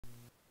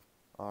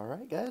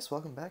Alright guys,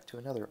 welcome back to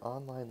another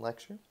online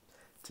lecture.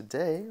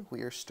 Today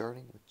we are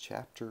starting with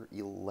Chapter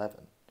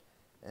 11.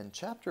 And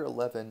Chapter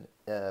 11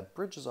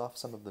 bridges off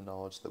some of the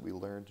knowledge that we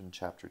learned in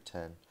Chapter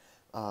 10.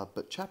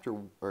 But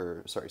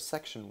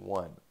Section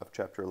 1 of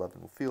Chapter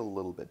 11 will feel a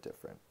little bit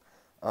different.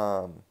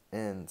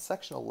 In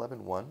Section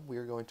 11.1 we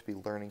are going to be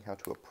learning how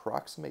to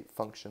approximate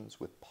functions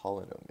with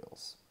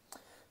polynomials.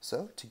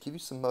 So, to give you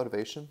some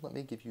motivation, let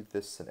me give you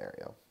this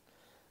scenario.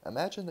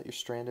 Imagine that you're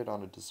stranded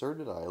on a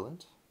deserted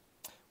island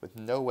with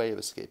no way of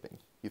escaping.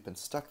 You've been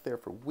stuck there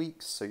for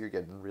weeks, so you're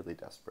getting really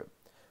desperate.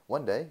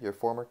 One day, your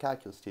former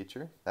calculus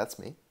teacher, that's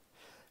me,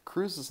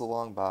 cruises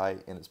along by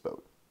in his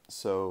boat.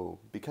 So,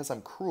 because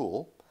I'm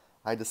cruel,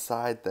 I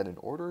decide that in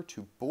order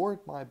to board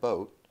my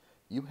boat,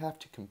 you have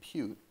to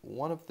compute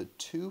one of the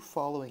two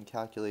following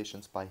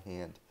calculations by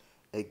hand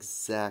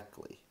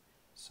exactly.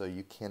 So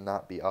you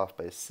cannot be off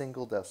by a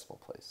single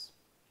decimal place.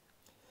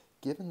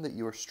 Given that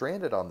you are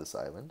stranded on this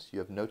island, you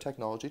have no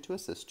technology to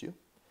assist you,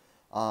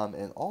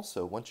 and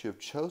also, once you have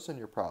chosen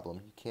your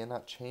problem, you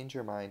cannot change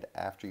your mind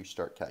after you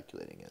start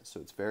calculating it. So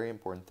it's very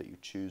important that you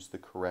choose the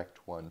correct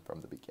one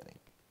from the beginning.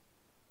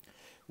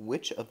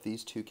 Which of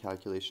these two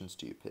calculations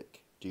do you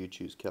pick? Do you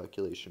choose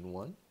calculation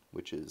 1,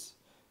 which is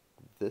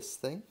this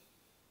thing?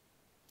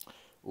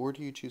 Or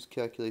do you choose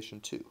calculation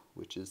 2,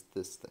 which is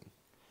this thing?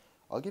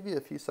 I'll give you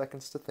a few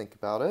seconds to think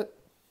about it,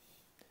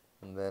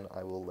 and then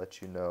I will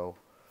let you know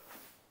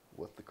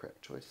what the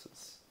correct choice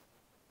is.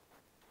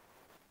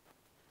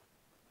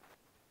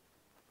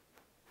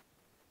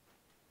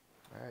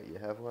 Alright, you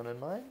have one in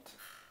mind?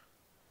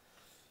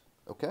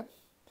 Okay,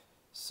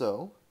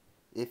 so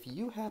if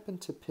you happen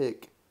to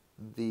pick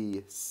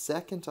the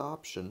second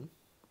option,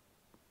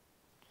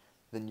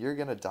 then you're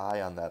going to die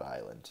on that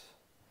island.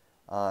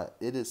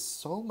 It is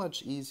so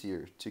much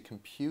easier to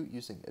compute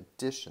using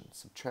addition,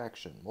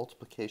 subtraction,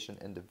 multiplication,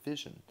 and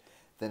division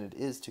than it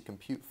is to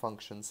compute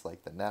functions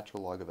like the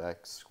natural log of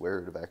x, square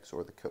root of x,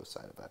 or the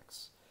cosine of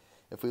x.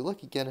 If we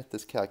look again at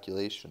this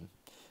calculation,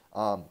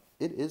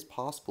 it is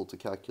possible to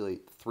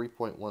calculate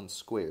 3.1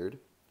 squared.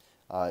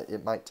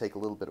 It might take a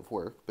little bit of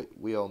work, but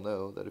we all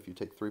know that if you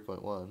take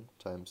 3.1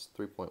 times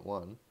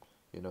 3.1,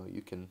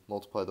 you can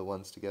multiply the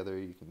ones together,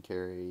 you can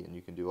carry, and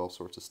you can do all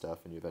sorts of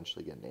stuff, and you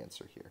eventually get an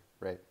answer here,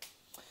 right?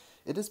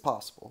 It is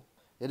possible.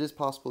 It is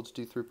possible to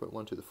do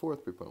 3.1 to the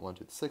 4th, 3.1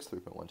 to the 6th,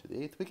 3.1 to the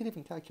 8th. We can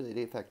even calculate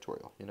 8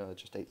 factorial.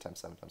 It's just 8 times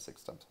 7 times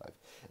 6 times 5.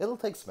 It'll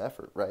take some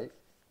effort, right?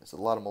 There's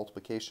a lot of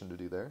multiplication to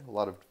do there, a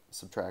lot of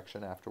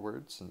subtraction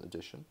afterwards and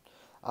addition.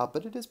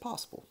 But it is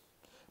possible.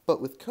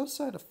 But with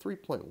cosine of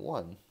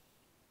 3.1,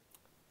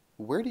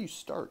 where do you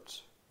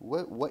start?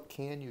 What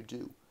can you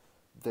do?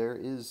 There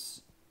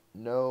is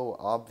no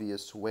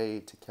obvious way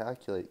to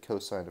calculate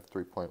cosine of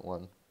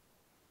 3.1,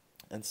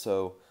 and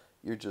so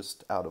you're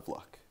just out of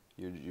luck.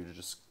 You're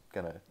just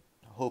going to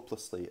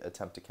hopelessly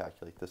attempt to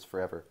calculate this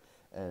forever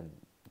and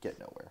get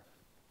nowhere.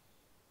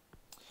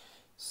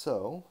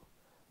 So,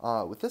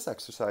 with this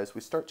exercise,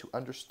 we start to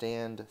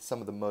understand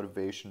some of the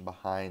motivation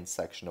behind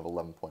section of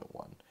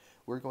 11.1.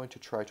 We're going to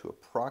try to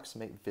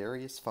approximate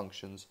various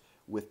functions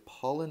with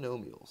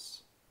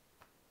polynomials.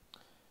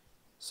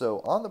 So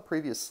on the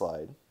previous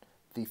slide,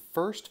 the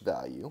first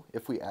value,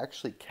 if we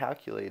actually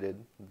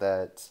calculated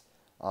that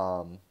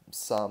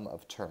sum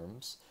of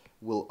terms,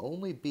 will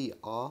only be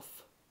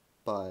off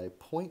by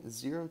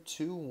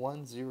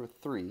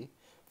 0.02103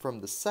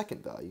 from the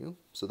second value,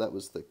 so that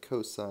was the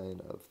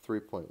cosine of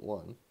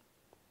 3.1,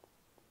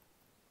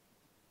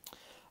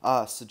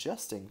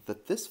 suggesting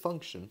that this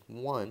function,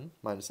 1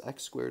 minus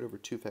x squared over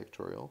 2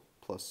 factorial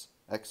plus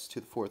x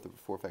to the 4th over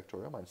 4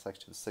 factorial minus x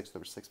to the 6th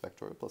over 6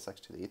 factorial plus x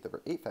to the 8th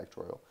over 8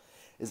 factorial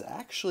is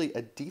actually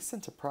a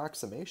decent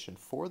approximation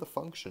for the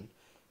function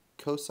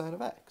cosine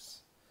of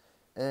x.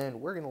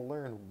 And we're going to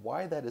learn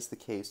why that is the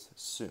case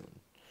soon.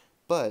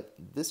 But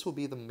this will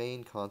be the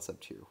main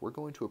concept here. We're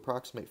going to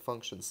approximate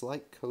functions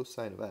like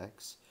cosine of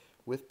x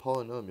with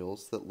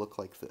polynomials that look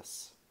like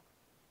this.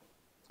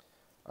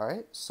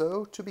 Alright,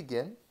 so to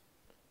begin,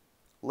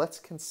 let's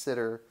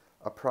consider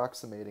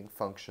approximating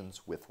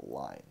functions with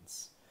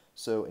lines.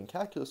 So in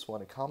Calculus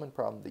 1, a common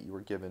problem that you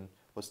were given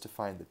was to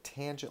find the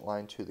tangent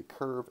line to the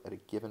curve at a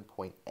given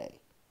point A.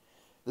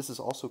 This is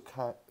also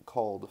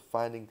called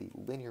finding the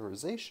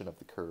linearization of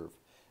the curve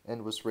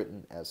and was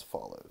written as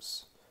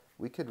follows.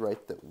 We could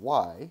write that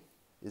y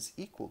is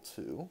equal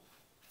to,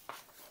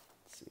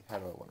 let's see, how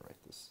do I want to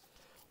write this?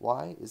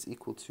 Y is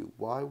equal to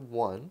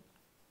y1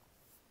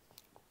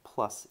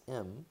 plus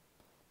m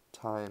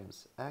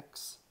times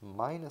x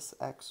minus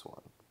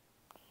x1.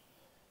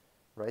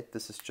 Right?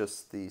 This is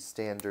just the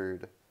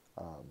standard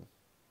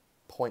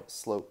point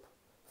slope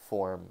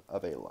form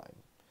of a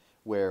line,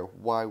 where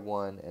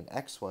y1 and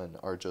x1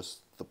 are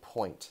just the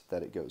point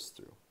that it goes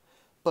through.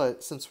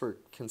 But since we're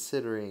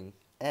considering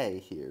a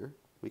here,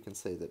 we can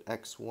say that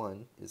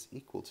x1 is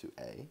equal to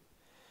a,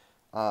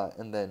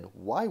 and then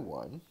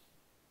y1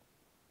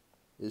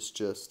 is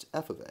just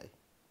f of a,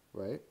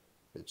 right?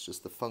 It's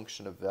just the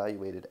function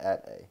evaluated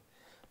at a.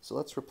 So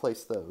let's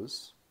replace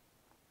those.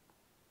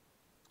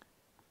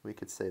 We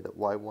could say that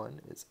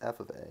y1 is f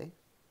of a,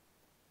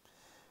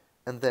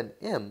 And then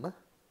m,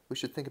 we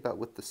should think about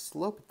what the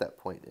slope at that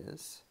point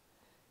is.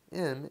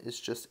 M is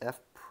just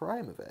f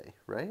prime of a,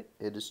 right?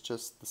 It is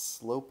just the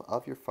slope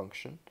of your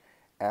function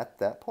at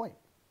that point.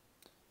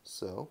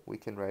 So we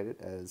can write it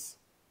as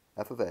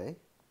f of a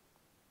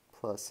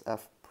plus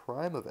f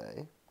prime of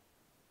a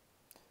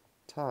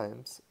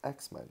times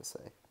x minus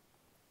a.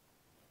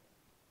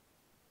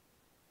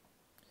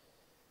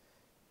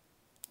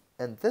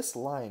 And this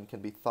line can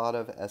be thought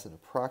of as an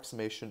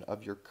approximation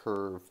of your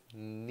curve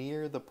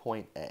near the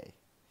point A.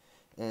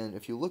 And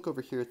if you look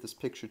over here at this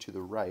picture to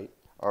the right,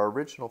 our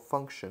original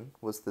function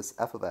was this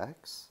f of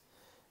x,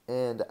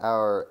 and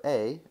our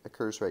a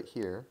occurs right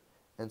here,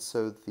 and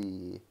so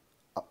the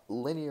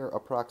linear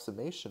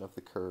approximation of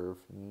the curve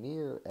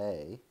near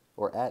A,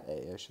 or at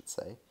A, I should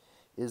say,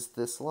 is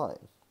this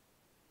line.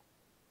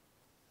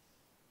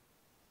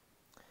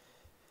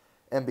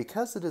 And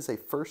because it is a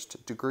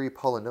first-degree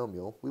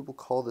polynomial, we will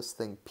call this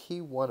thing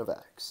p1 of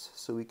x.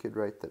 So we could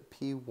write that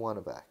p1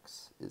 of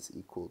x is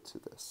equal to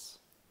this.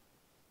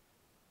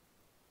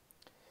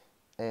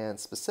 And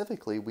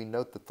specifically, we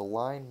note that the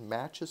line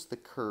matches the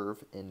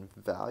curve in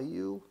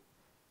value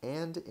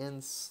and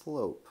in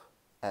slope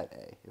at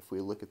A. If we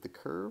look at the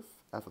curve,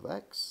 f of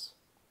x,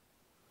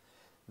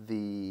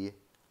 the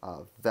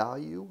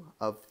value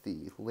of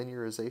the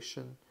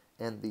linearization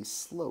and the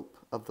slope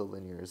of the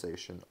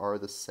linearization are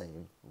the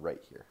same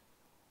right here.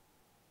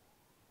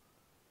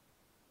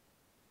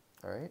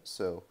 All right,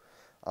 so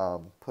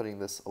putting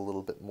this a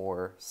little bit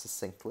more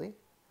succinctly,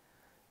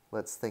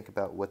 let's think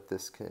about what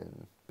this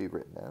can be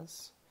written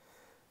as.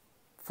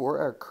 For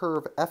our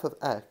curve f of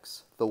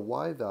x, the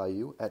y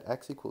value at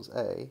x equals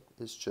a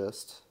is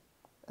just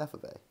f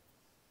of a.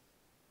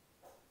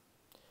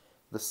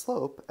 The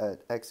slope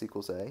at x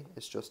equals a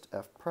is just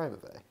f prime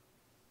of a.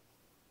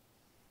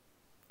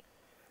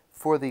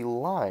 For the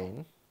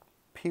line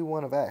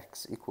p1 of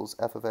x equals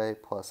f of a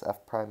plus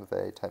f prime of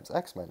a times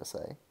x minus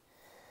a,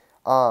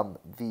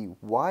 the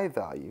y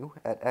value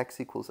at x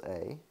equals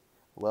a,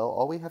 well,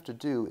 all we have to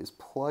do is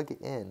plug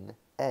in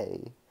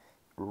a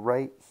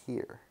right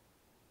here.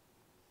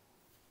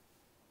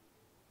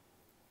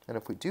 And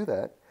if we do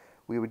that,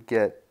 we would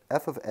get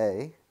f of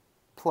a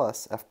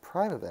plus f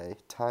prime of a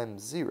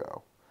times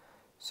 0.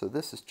 So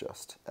this is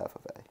just f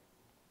of a.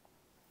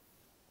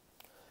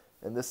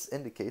 And this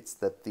indicates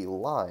that the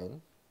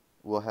line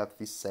will have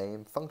the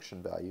same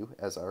function value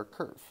as our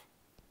curve.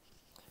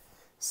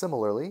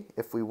 Similarly,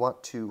 if we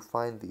want to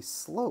find the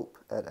slope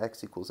at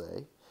x equals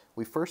a,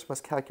 we first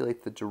must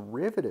calculate the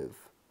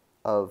derivative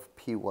of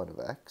p1 of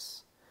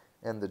x.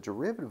 And the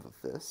derivative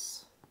of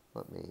this,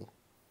 let me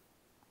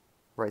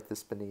write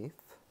this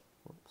beneath.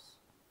 Whoops.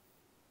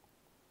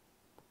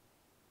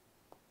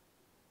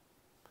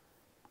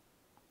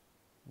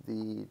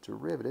 The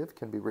derivative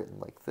can be written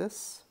like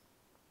this.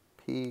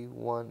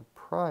 p1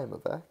 prime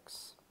of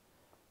x.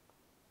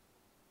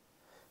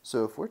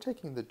 So if we're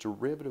taking the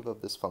derivative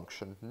of this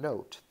function,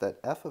 note that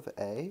f of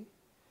a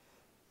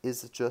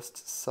is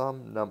just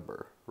some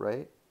number,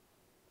 right?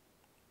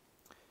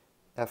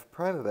 F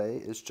prime of a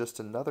is just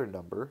another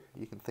number.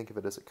 You can think of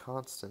it as a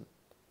constant.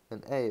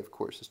 And a, of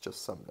course, is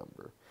just some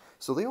number.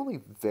 So the only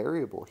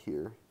variable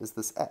here is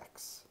this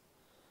x.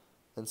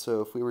 And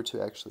so if we were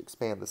to actually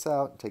expand this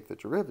out and take the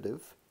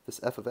derivative, this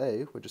f of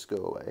a would just go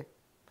away.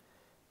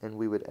 And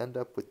we would end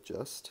up with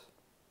just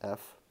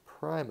f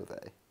prime of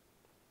a.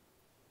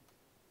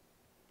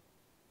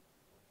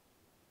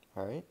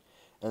 All right?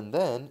 And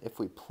then if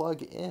we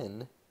plug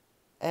in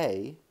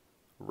a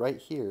right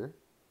here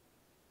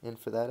in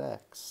for that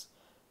x,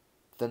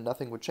 then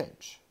nothing would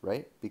change,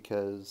 right?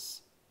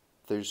 Because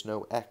there's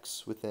no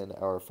x within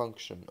our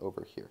function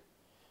over here.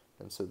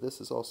 And so this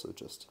is also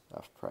just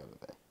f prime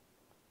of a.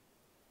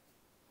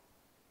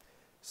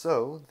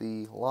 So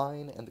the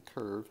line and the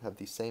curve have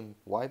the same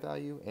y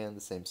value and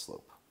the same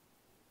slope.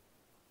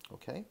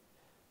 Okay,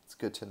 it's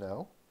good to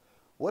know.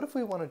 What if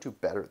we want to do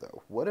better,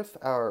 though? What if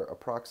our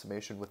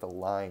approximation with a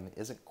line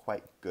isn't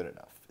quite good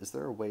enough? Is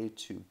there a way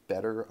to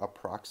better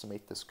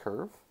approximate this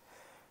curve?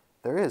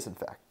 There is, in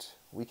fact.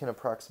 We can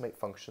approximate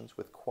functions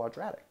with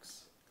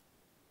quadratics.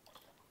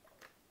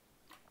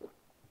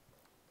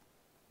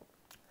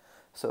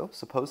 So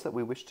suppose that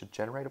we wish to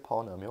generate a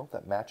polynomial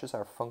that matches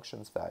our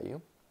function's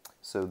value,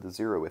 so the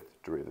zeroth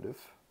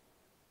derivative,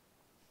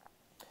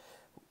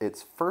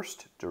 its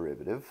first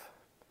derivative,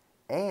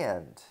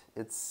 and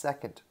its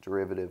second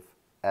derivative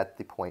at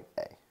the point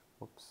A.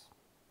 Whoops.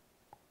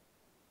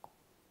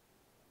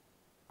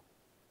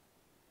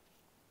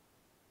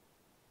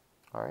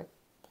 All right.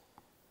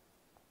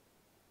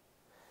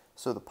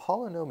 So the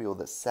polynomial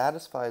that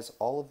satisfies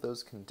all of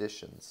those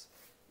conditions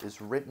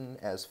is written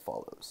as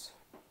follows.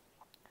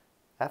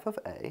 F of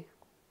a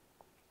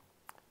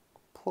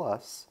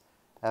plus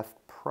f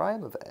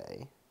prime of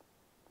a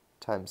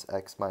times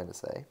x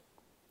minus a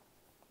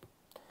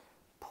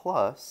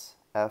plus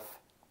f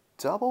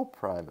double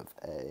prime of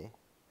a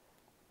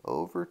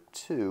over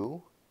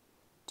 2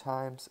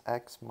 times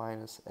x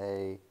minus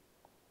a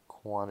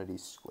quantity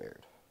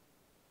squared.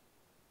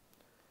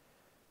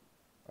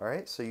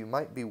 Alright, so you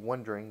might be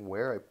wondering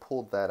where I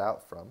pulled that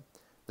out from.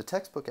 The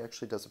textbook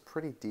actually does a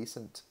pretty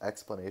decent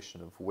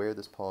explanation of where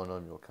this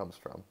polynomial comes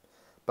from,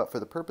 but for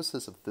the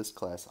purposes of this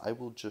class, I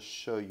will just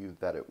show you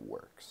that it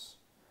works.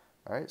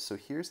 Alright, so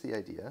here's the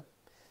idea.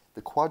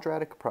 The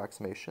quadratic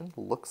approximation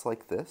looks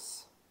like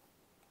this.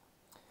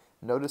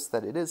 Notice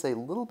that it is a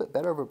little bit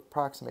better of an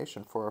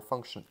approximation for our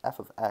function f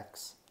of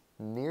x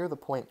near the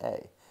point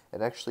A.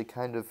 It actually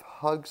kind of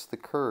hugs the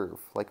curve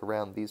like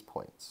around these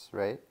points,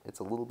 right? It's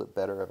a little bit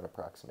better of an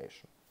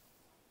approximation.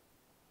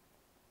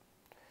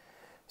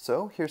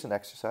 So here's an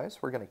exercise.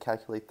 We're going to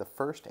calculate the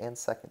first and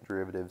second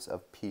derivatives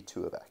of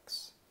p2 of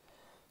x.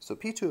 So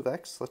p2 of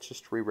x, let's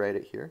just rewrite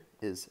it here,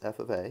 is f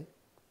of a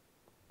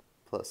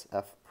plus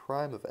f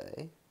prime of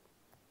a,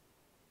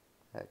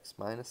 x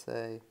minus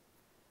a,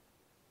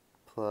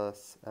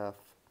 plus f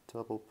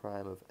double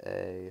prime of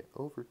a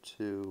over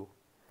 2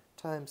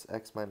 times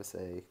x minus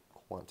a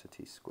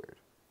quantity squared.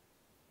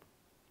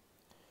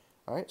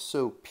 Alright,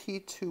 so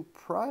p2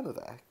 prime of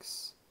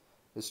x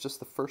is just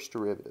the first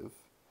derivative,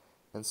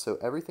 and so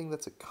everything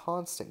that's a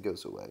constant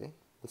goes away.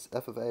 This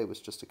f of a was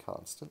just a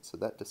constant, so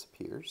that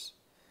disappears.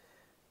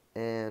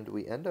 And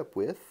we end up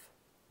with,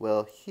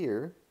 well,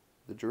 here,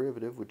 the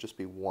derivative would just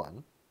be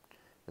 1.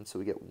 And so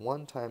we get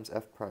 1 times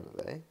f prime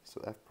of a,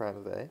 so f prime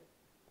of a.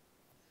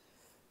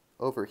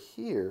 Over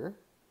here,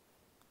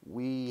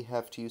 we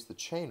have to use the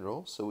chain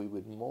rule, so we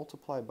would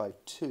multiply by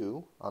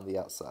 2 on the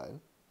outside.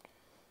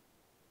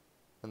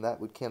 And that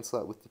would cancel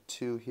out with the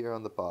 2 here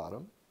on the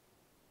bottom.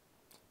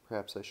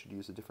 Perhaps I should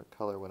use a different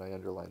color when I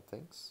underline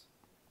things.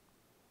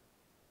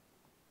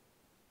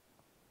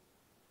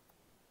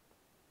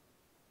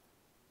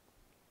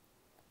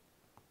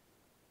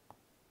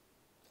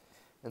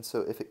 And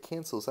so if it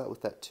cancels out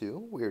with that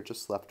 2, we are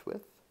just left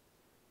with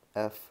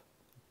f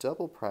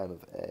double prime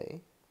of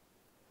a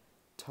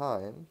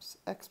times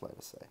x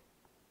minus a.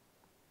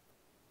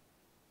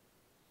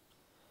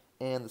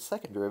 And the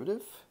second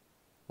derivative,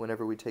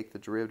 whenever we take the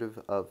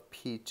derivative of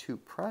p2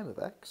 prime of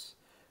x,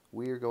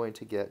 we are going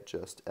to get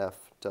just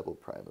f double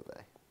prime of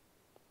a.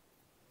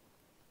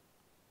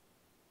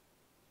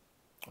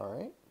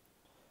 Alright,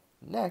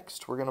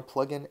 next we're going to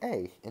plug in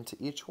a into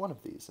each one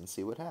of these and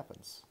see what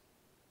happens.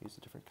 Use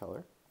a different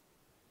color.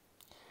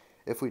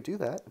 If we do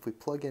that, if we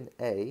plug in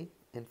a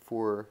in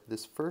for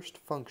this first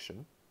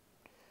function,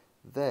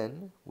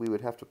 then we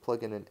would have to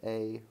plug in an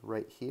a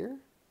right here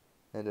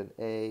and an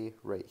a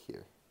right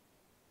here.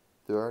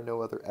 There are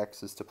no other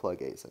x's to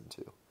plug a's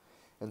into.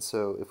 And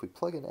so if we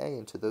plug an a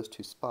into those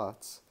two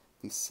spots,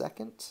 the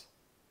second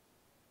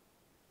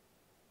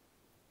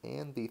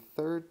and the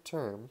third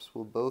terms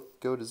will both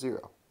go to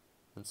 0.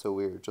 And so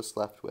we're just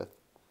left with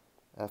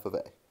f of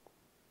a.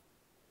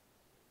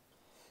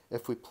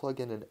 If we plug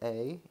in an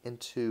a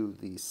into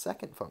the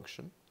second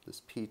function,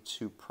 this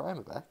p2 prime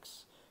of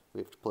x, we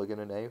have to plug in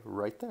an a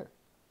right there.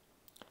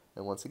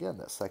 And once again,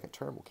 that second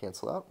term will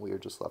cancel out. We are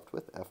just left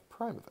with f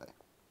prime of a.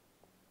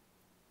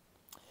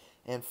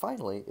 And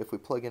finally, if we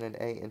plug in an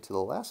a into the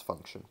last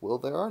function, well,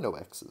 there are no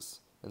x's.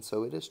 And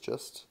so it is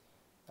just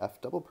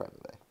f double prime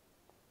of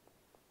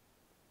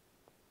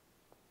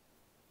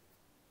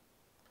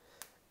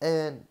a.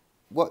 And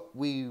what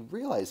we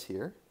realize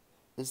here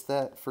is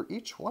that for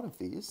each one of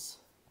these,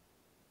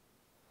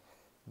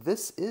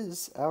 this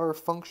is our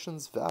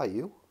function's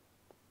value.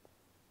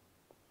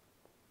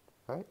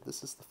 Right?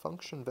 This is the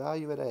function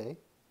value at a.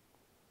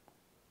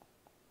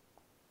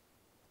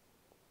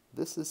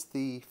 This is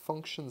the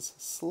function's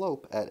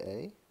slope at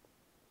a.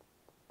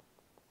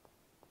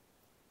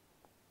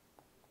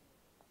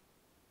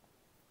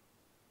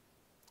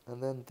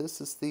 And then this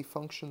is the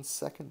function's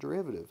second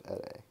derivative at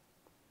a.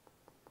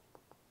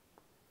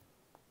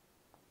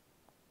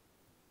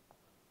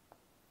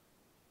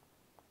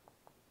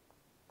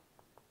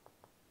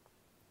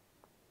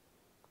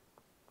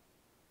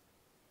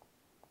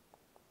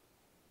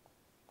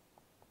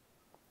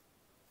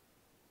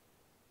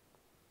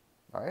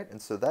 Alright,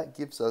 and so that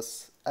gives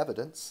us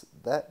evidence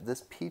that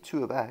this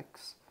p2 of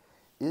x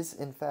is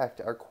in fact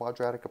our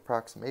quadratic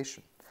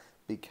approximation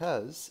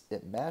because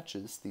it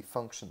matches the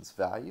function's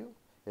value,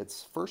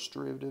 its first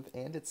derivative,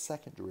 and its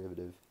second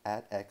derivative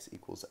at x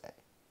equals a.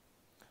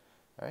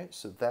 Alright,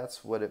 so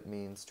that's what it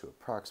means to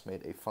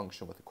approximate a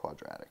function with a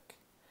quadratic.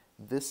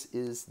 This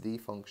is the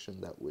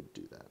function that would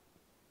do that.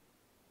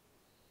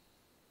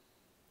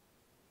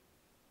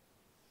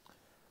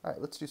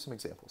 Alright, let's do some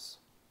examples.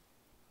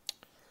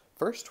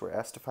 First, we're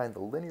asked to find the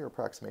linear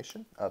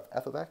approximation of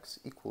f of x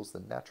equals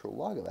the natural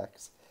log of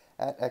x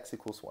at x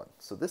equals 1.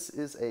 So this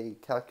is a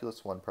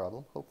Calculus 1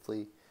 problem.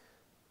 Hopefully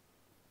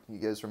you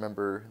guys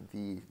remember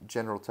the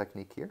general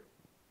technique here.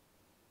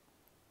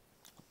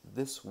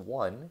 This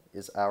 1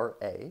 is our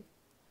a,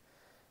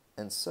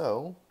 and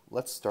so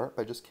let's start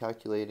by just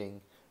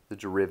calculating the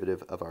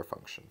derivative of our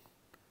function.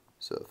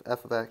 So if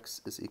f of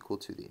x is equal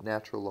to the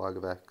natural log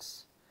of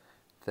x,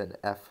 then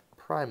f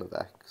prime of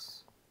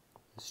x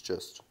is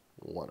just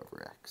 1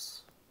 over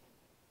x.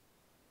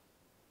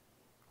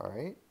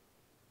 Alright?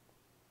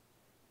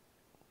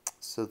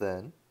 So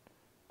then,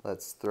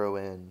 let's throw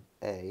in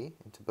a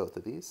into both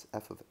of these.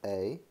 F of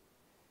a,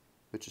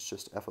 which is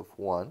just f of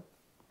 1,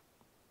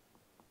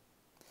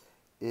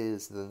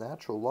 is the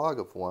natural log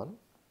of 1,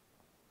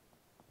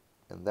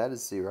 and that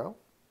is 0.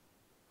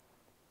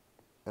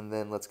 And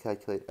then let's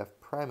calculate f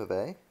prime of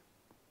a.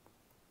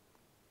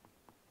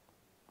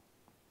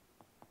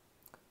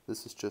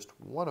 This is just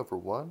 1 over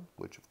 1,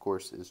 which of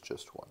course is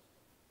just 1.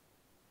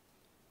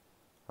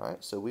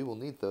 Alright, so we will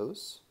need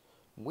those.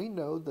 We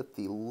know that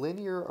the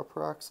linear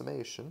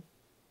approximation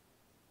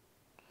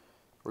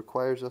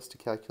requires us to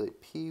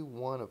calculate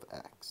p1 of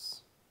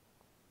x.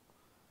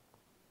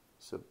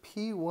 So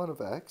p1 of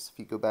x, if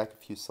you go back a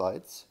few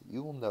slides,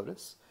 you will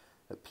notice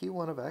that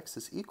p1 of x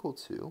is equal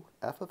to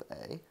f of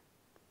a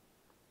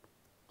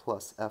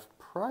plus f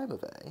prime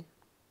of a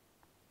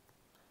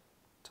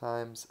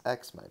times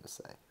x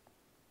minus a.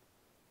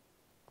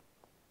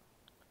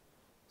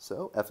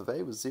 So f of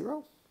a was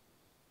 0,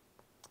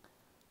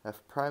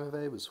 f prime of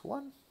a was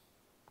 1,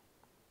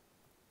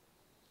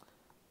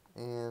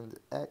 and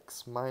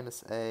x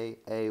minus a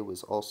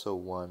was also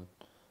 1,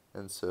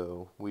 and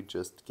so we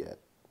just get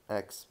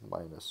x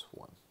minus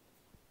 1.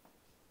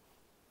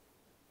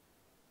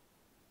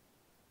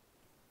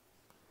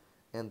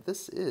 And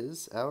this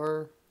is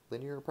our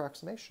linear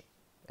approximation,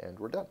 and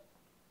we're done.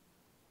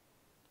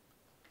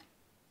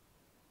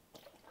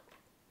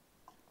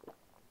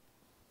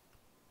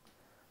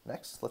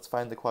 Next, let's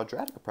find the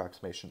quadratic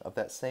approximation of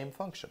that same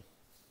function.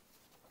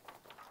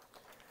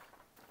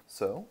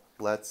 So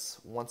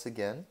let's once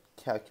again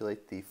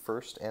calculate the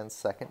first and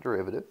second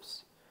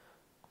derivatives.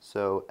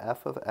 So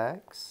f of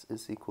x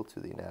is equal to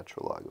the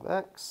natural log of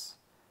x.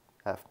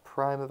 F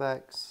prime of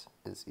x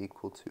is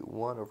equal to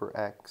 1 over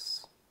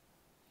x.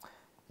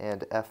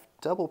 And f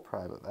double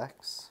prime of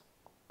x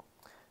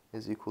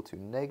is equal to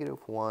negative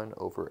 1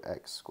 over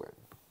x squared.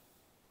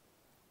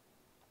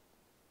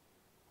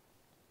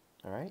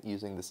 All right,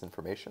 using this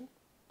information,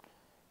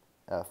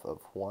 f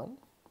of 1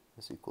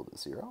 is equal to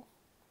 0.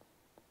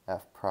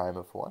 F prime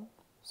of 1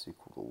 is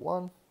equal to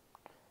 1.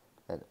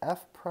 And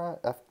f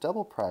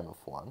double prime of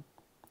 1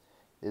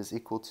 is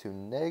equal to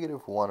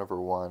negative 1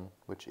 over 1,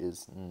 which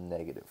is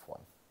negative 1.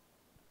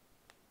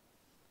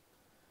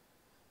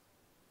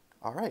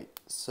 All right,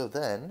 so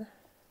then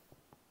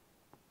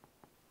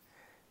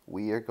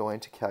we are going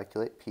to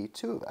calculate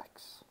p2 of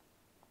x.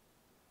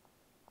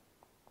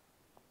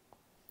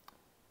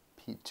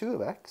 P2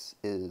 of x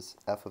is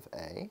f of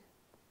a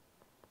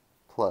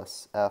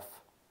plus f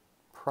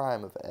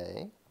prime of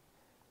a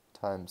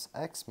times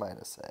x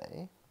minus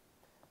a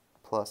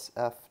plus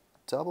f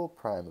double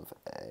prime of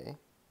a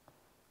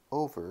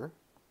over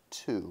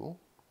 2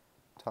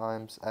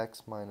 times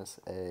x minus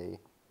a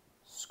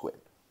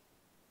squared.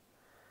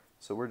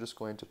 So we're just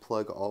going to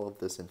plug all of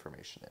this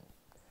information in.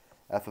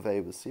 F of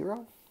a was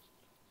 0,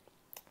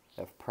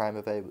 f prime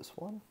of a was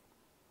 1,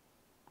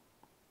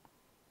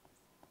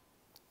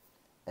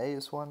 a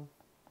is 1,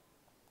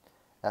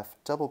 f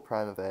double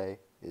prime of a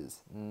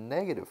is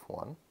negative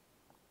 1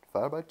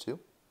 divided by 2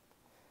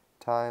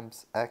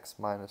 times x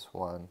minus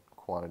 1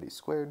 quantity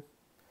squared.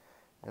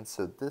 And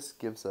so this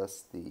gives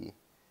us the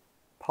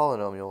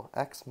polynomial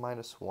x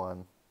minus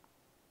 1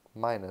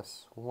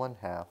 minus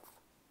 1/2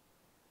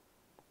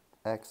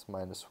 x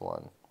minus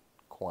 1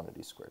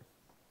 quantity squared.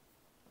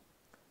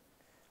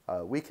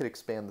 We could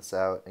expand this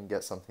out and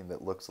get something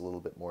that looks a little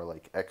bit more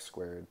like x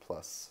squared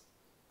plus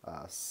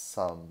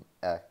some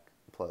x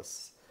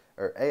plus,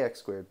 or ax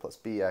squared plus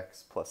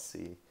bx plus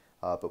c,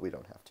 but we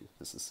don't have to.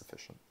 This is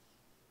sufficient.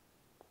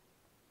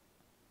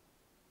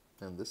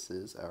 And this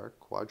is our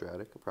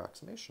quadratic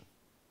approximation.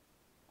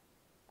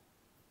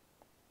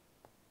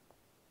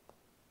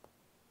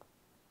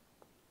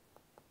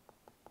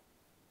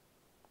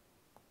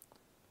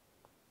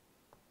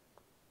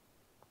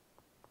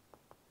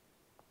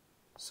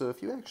 So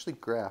if you actually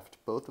graphed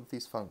both of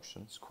these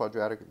functions,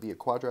 the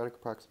quadratic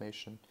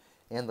approximation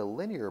and the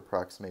linear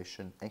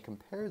approximation, and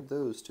compared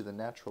those to the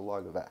natural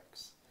log of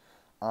x,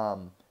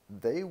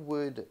 they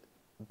would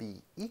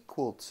be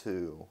equal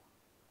to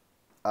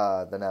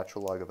the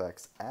natural log of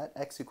x at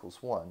x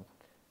equals 1,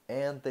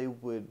 and they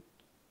would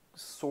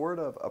sort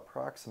of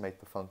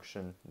approximate the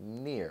function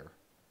near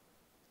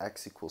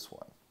x equals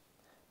 1.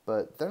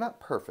 But they're not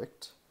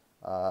perfect,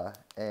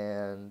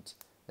 and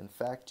in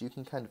fact, you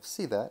can kind of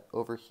see that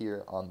over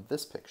here on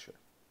this picture.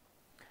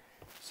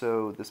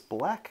 So this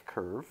black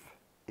curve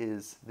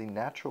is the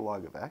natural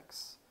log of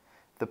x.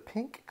 The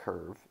pink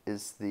curve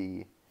is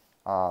the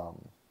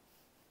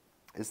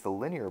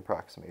linear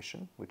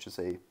approximation, which is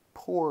a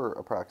poor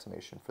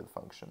approximation for the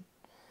function.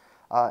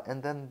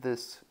 And then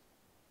this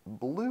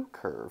blue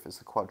curve is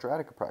the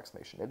quadratic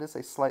approximation. It is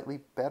a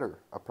slightly better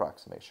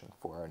approximation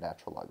for our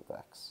natural log of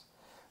x.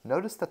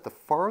 Notice that the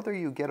farther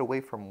you get away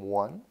from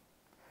 1,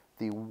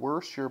 the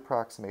worse your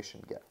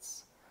approximation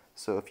gets.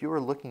 So if you were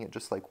looking at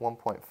just like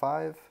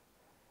 1.5,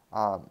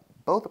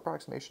 both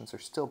approximations are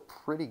still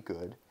pretty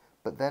good,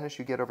 but then as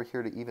you get over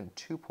here to even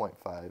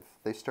 2.5,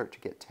 they start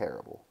to get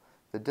terrible.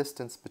 The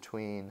distance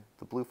between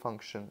the blue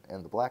function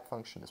and the black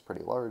function is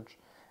pretty large,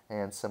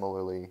 And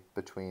similarly,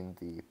 between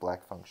the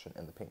black function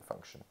and the pink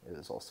function, it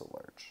is also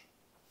large.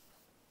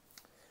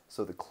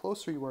 So the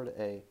closer you are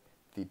to A,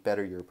 the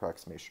better your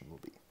approximation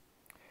will be.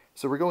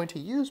 So we're going to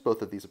use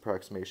both of these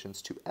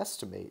approximations to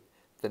estimate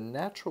the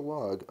natural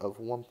log of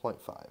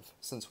 1.5.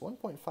 Since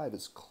 1.5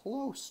 is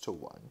close to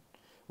 1,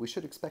 we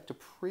should expect a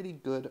pretty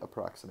good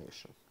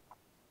approximation.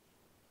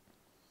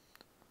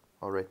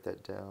 I'll write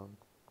that down,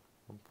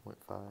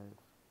 1.5.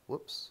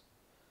 Whoops,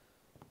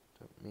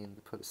 don't mean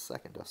to put a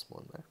second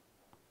decimal in there.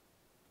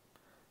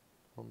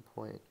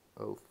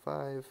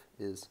 1.05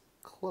 is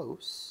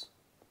close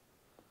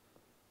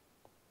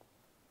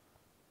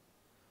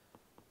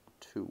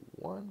to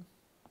 1,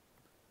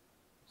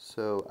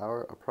 so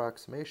our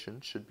approximation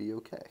should be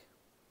okay.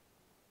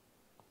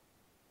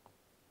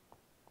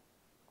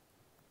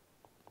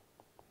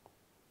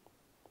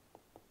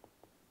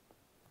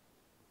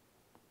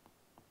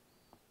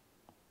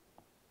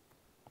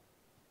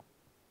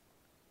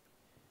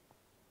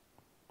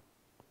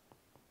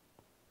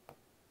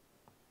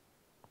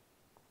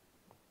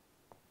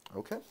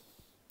 Okay,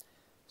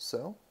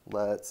 so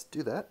let's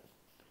do that.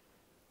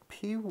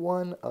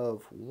 P1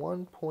 of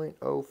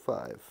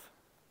 1.05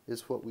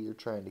 is what we are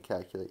trying to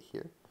calculate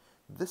here.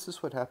 This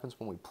is what happens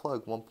when we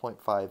plug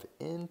 1.5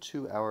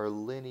 into our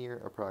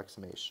linear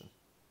approximation.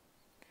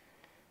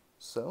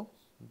 So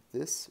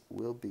this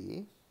will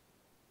be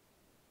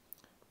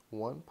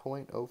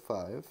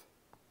 1.05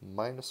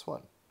 minus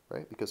 1,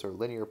 right? Because our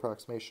linear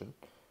approximation,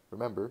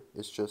 remember,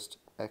 is just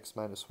x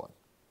minus 1.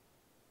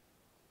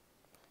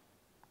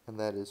 And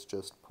that is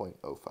just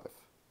 0.05.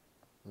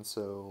 And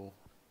so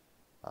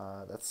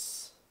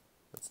that's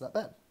not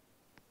bad.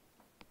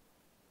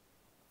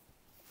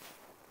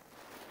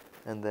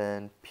 And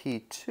then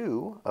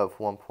P2 of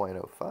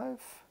 1.05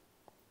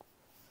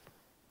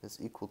 is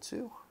equal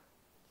to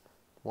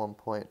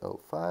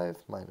 1.05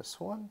 minus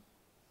 1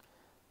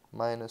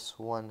 minus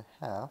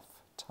 1/2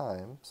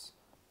 times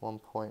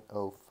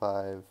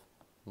 1.05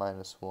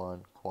 minus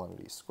 1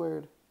 quantity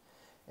squared.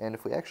 And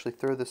if we actually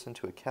throw this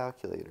into a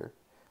calculator,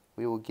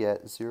 we will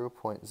get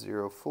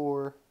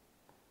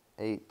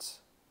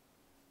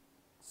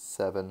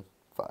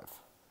 0.04875.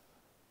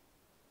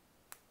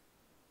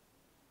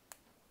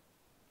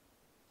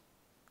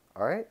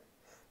 Alright,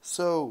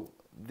 so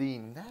the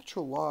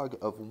natural log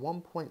of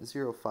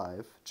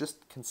 1.05,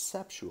 just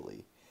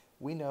conceptually,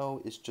 we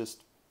know is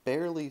just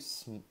barely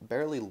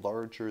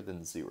larger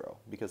than 0,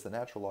 because the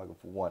natural log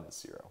of 1 is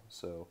 0.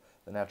 So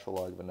the natural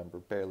log of a number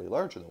barely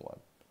larger than 1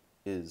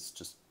 is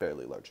just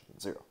barely larger than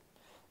 0.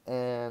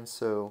 And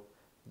so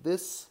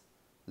this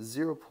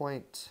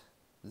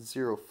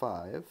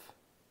 0.05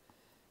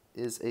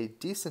 is a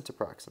decent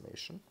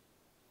approximation.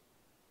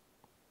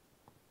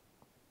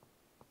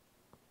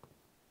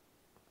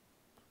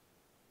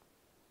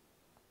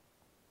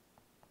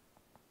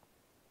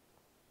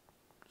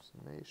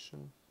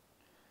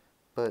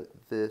 But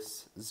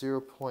this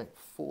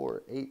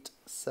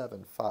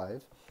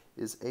 0.4875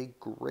 is a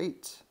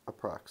great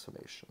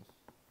approximation.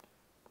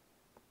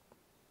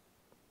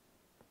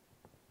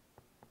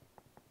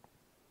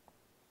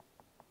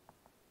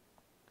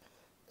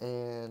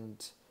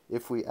 And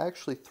if we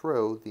actually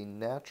throw the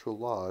natural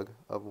log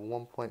of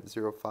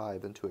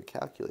 1.05 into a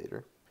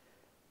calculator,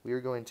 we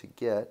are going to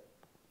get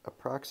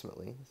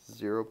approximately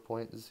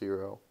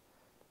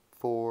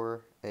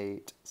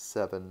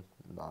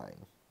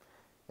 0.04879.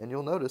 And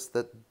you'll notice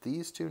that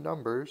these two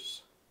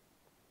numbers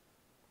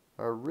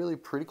are really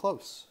pretty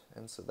close.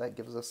 And so that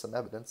gives us some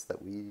evidence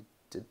that we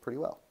did pretty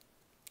well.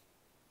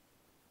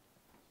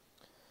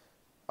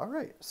 All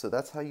right, so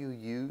that's how you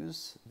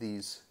use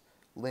these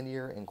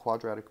linear and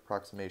quadratic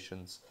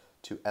approximations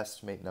to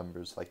estimate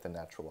numbers like the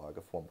natural log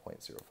of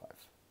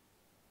 1.05.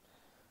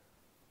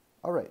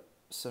 All right,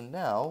 so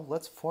now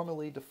let's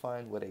formally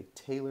define what a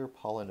Taylor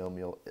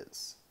polynomial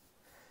is.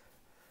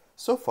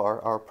 So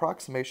far, our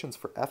approximations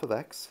for f of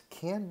x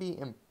can be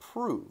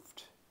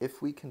improved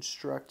if we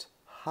construct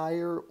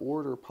higher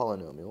order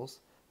polynomials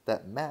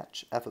that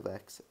match f of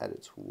x at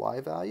its y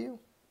value,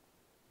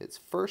 its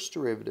first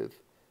derivative,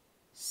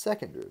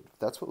 second derivative.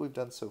 That's what we've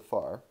done so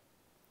far.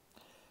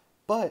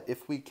 But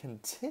if we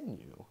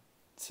continue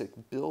to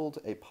build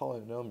a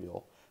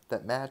polynomial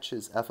that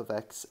matches f of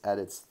x at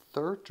its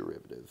third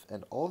derivative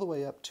and all the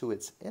way up to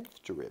its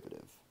nth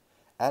derivative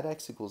at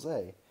x equals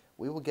a,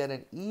 we will get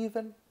an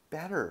even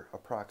better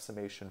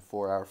approximation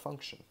for our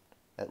function,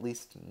 at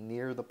least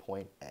near the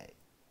point a.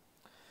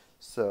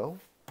 So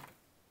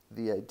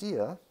the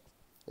idea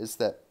is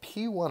that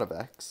p1 of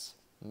x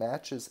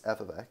matches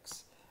f of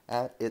x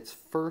at its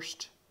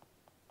first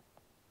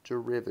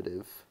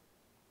derivative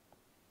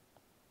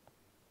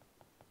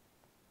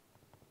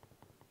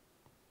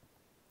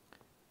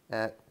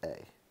at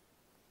a,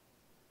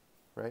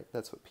 right?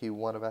 That's what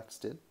p1 of x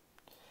did.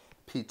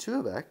 p2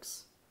 of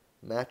x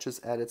matches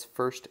at its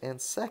first and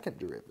second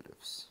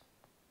derivatives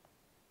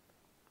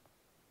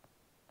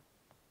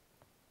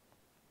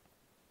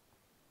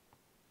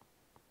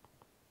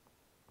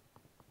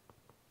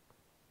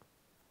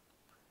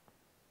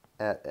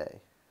at a.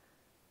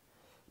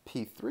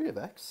 p3 of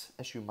x,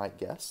 as you might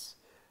guess,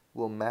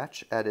 will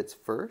match at its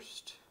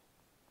first,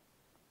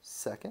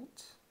 second,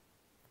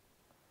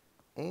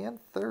 and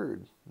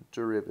third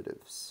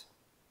derivatives.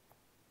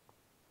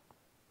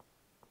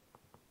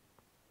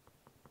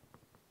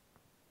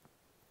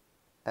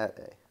 At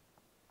A.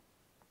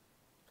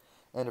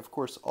 And of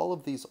course, all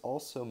of these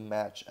also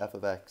match f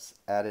of x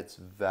at its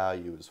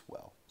value as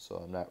well. So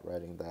I'm not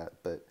writing that,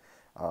 but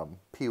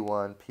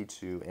P1,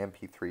 P2, and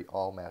P3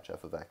 all match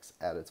f of x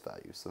at its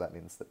value. So that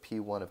means that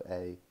P1 of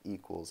A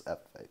equals f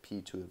of A,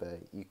 P2 of A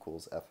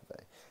equals f of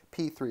A,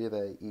 P3 of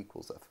A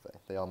equals f of A.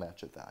 They all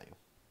match at value.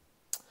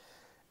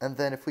 And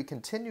then if we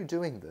continue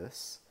doing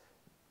this,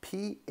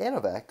 Pn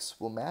of x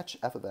will match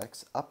f of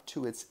x up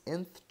to its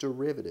nth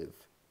derivative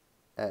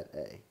at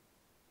A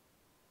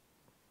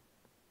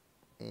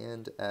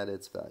and at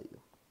its value.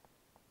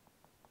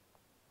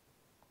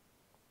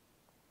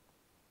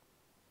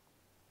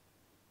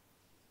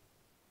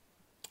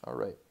 All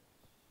right.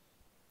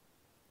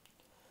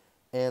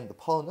 And the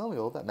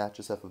polynomial that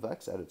matches f of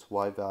x at its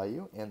y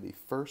value and the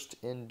first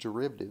n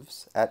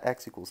derivatives at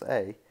x equals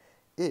a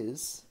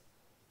is,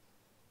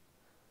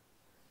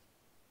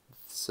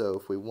 so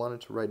if we wanted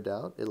to write it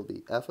out, it'll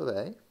be f of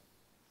a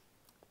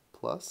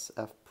plus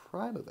f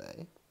prime of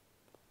a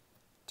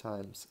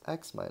times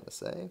x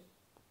minus a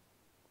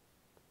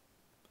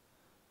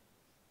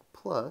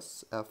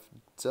plus f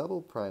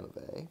double prime of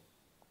a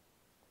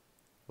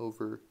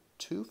over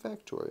 2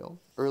 factorial.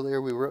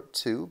 Earlier we wrote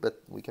 2,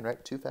 but we can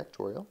write 2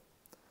 factorial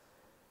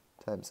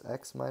times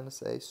x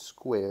minus a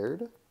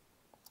squared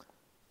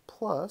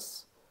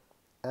plus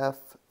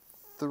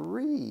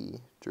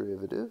f3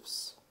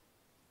 derivatives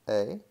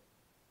a.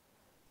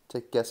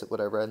 Take a guess at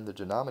what I read in the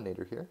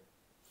denominator here.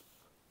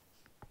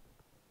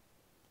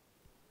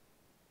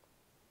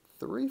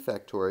 3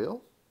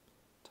 factorial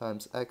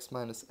times x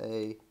minus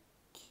a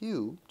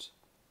cubed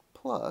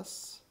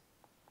plus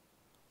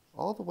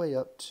all the way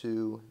up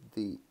to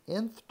the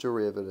nth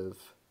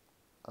derivative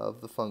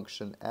of the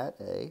function at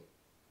a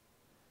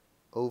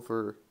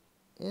over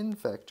n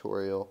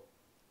factorial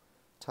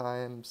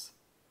times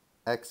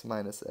x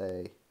minus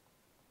a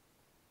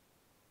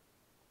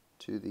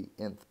to the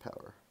nth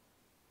power.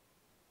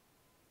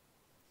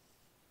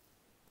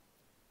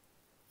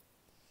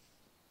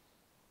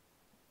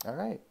 All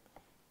right,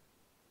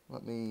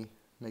 let me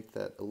make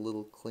that a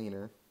little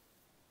cleaner.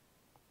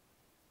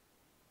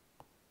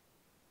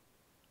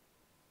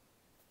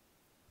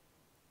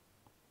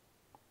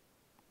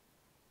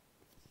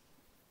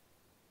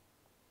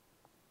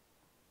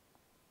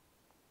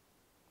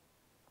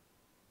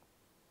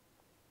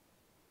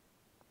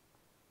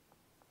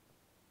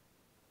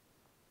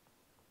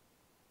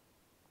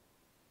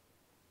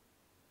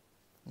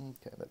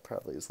 Okay, that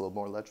probably is a little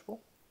more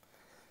legible.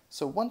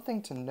 So one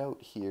thing to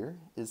note here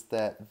is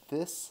that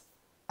this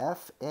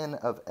fn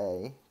of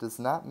a does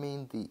not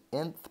mean the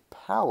nth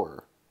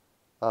power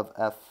of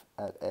f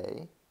at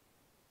a.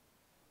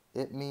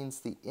 It means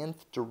the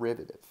nth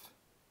derivative.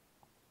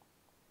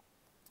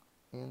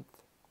 Nth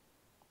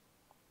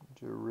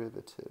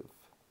derivative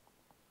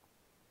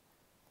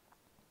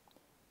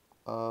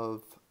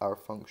of our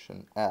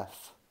function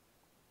f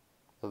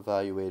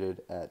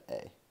evaluated at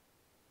a.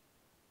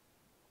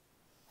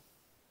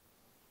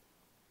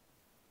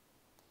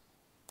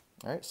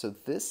 All right, so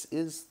this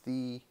is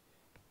the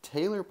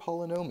Taylor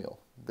polynomial.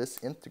 This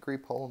nth degree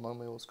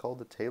polynomial is called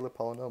the Taylor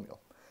polynomial,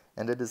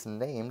 and it is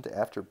named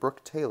after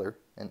Brooke Taylor,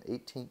 an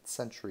 18th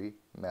century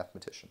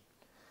mathematician.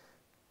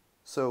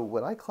 So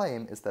what I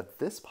claim is that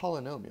this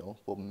polynomial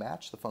will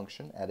match the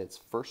function at its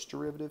first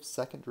derivative,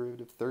 second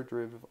derivative, third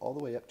derivative, all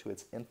the way up to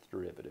its nth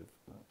derivative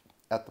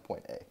at the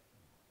point A.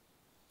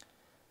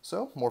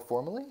 So more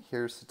formally,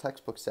 here's the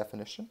textbook's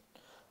definition.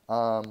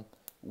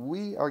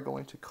 We are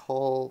going to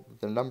call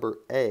the number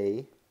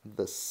a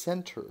the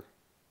center,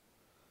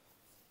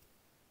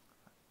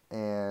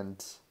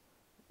 and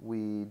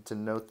we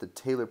denote the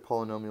Taylor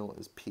polynomial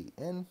as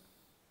Pn.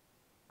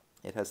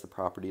 It has the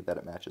property that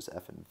it matches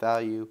f in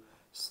value,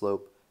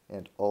 slope,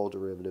 and all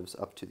derivatives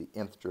up to the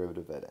nth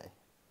derivative at a.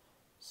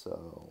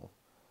 So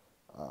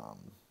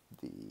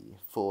the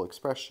full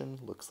expression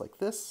looks like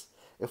this.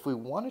 If we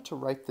wanted to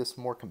write this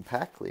more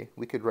compactly,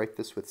 we could write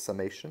this with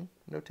summation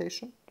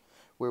notation,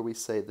 where we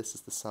say this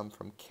is the sum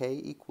from k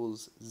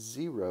equals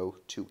 0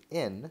 to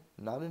n,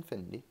 not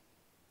infinity,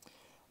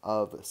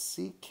 of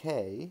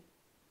ck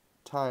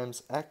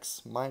times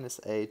x minus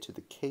a to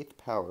the kth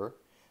power,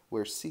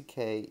 where ck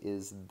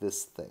is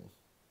this thing,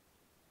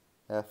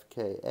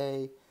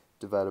 fka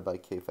divided by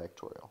k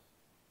factorial.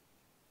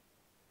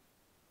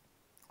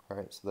 All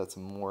right, so that's a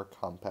more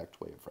compact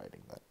way of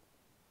writing that.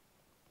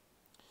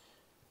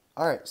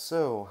 All right,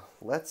 so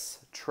let's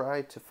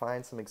try to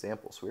find some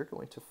examples. We're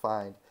going to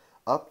find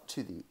up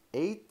to the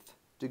 8th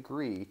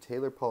degree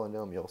Taylor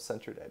polynomial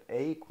centered at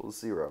a equals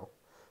 0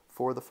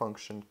 for the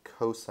function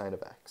cosine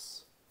of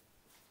x.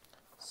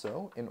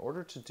 So in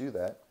order to do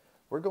that,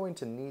 we're going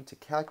to need to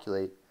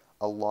calculate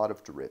a lot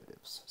of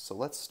derivatives. So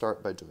let's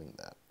start by doing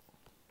that.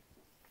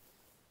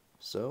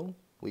 So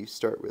we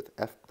start with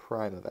f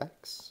prime of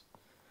x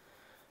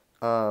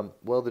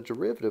Well, the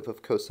derivative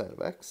of cosine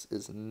of x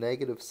is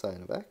negative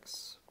sine of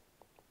x.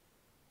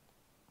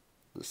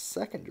 The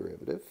second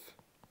derivative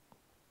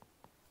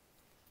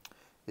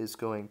is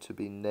going to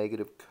be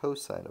negative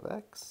cosine of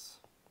x.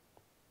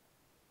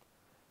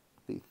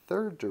 The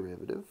third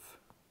derivative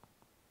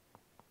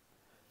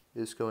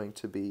is going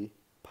to be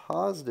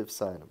positive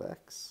sine of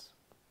x.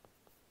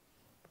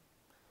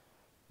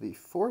 The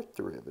fourth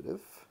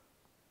derivative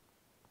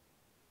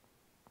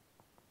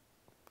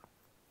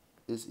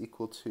is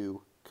equal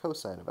to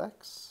cosine of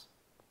x.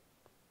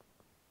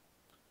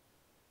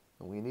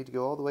 And we need to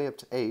go all the way up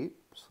to 8,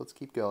 so let's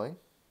keep going.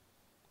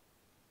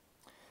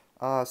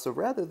 So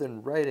rather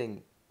than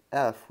writing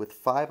f with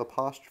 5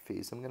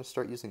 apostrophes, I'm going to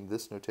start using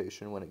this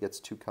notation when it gets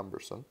too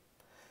cumbersome.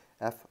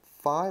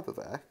 f5 of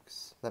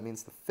x, that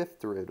means the fifth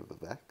derivative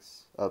of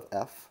x, of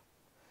f,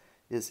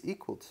 is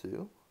equal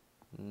to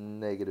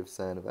negative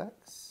sine of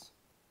x.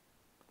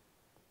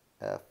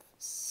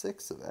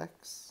 f6 of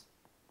x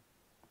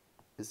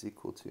is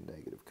equal to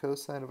negative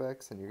cosine of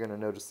x, and you're going to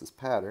notice this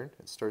pattern.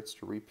 It starts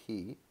to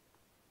repeat.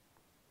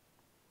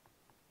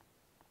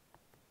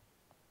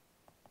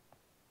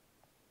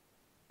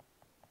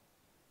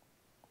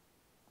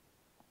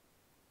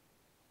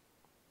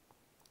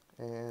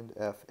 And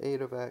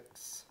f8 of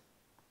x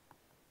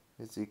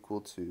is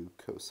equal to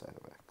cosine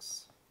of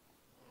x.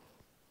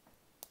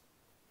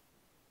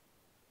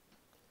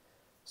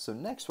 So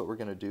next what we're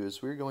going to do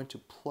is we're going to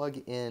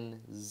plug in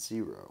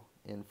 0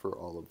 in for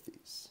all of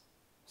these.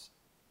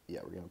 Yeah,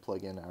 we're going to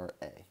plug in our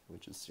a,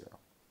 which is 0.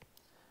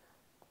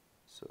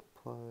 So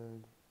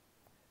plug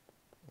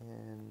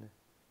in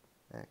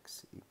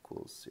x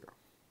equals 0.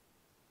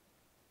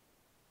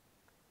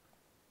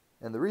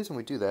 And the reason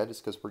we do that is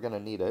because we're going to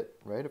need it,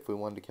 right? If we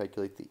wanted to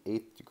calculate the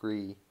 8th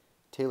degree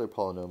Taylor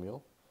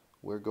polynomial,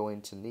 we're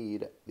going to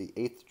need the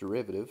 8th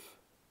derivative,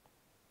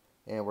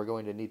 and we're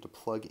going to need to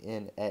plug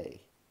in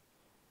a.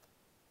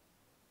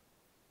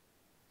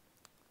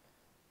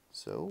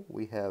 So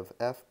we have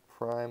f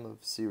prime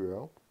of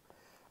 0.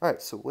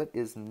 Alright, so what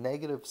is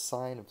negative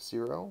sine of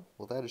 0?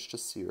 Well, that is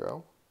just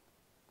 0.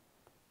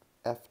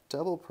 F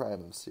double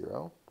prime of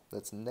 0,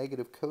 that's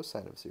negative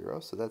cosine of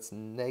 0, so that's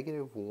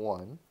negative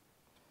 1.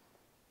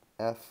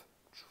 F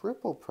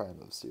triple prime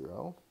of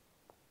 0,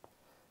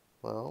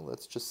 well,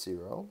 that's just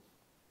 0.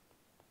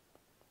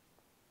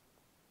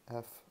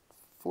 F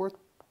fourth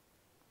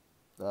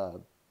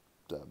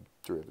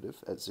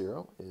derivative at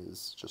 0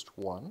 is just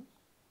 1.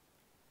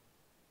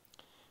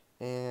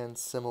 And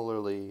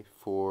similarly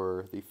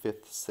for the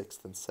 5th,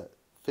 6th,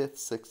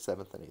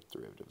 7th, and 8th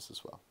derivatives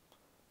as well.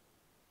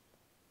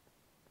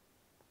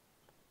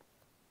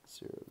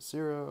 0,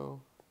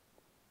 0.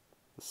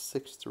 The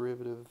 6th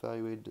derivative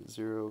evaluated at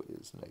 0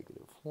 is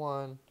negative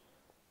 1.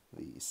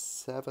 The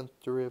 7th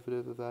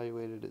derivative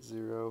evaluated at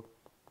 0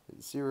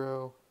 is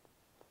 0.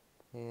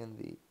 And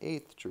the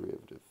 8th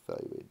derivative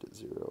evaluated at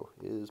 0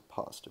 is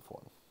positive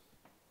 1.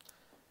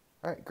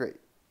 Alright, great.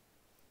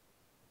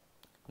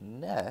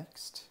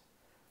 Next,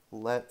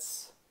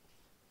 let's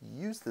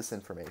use this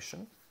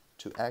information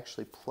to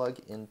actually plug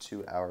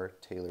into our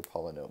Taylor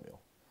polynomial.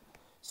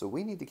 So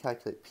we need to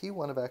calculate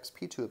p1 of x,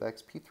 p2 of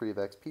x, p3 of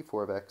x,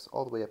 p4 of x,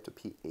 all the way up to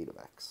p8 of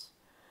x.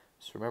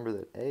 So remember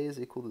that a is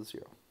equal to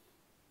 0.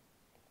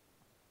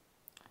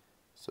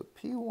 So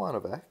p1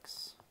 of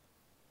x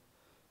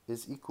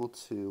is equal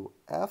to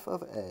f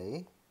of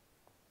a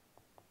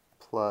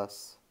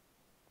plus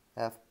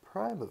f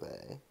prime of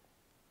a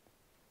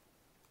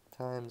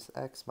times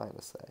x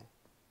minus a.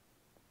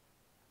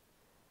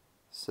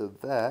 So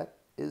that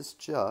is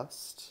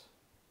just,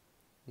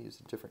 use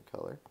a different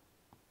color.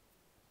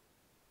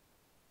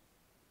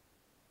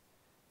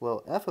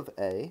 Well, f of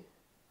a,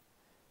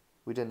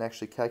 we didn't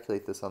actually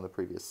calculate this on the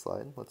previous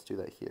slide. Let's do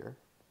that here.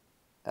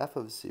 F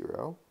of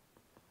 0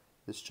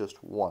 is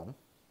just 1.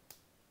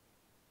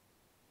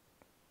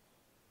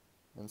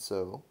 And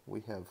so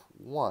we have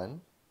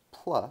 1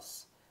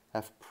 plus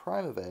f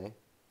prime of a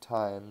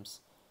times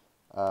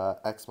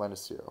x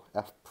minus 0.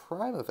 F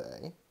prime of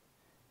a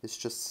is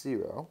just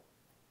 0.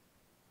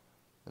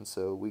 And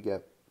so we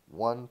get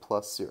 1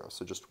 plus 0,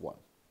 so just 1.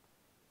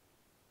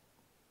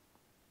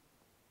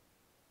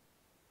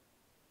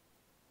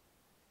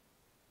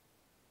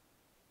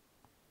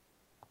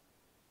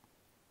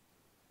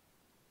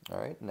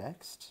 Alright,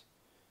 next,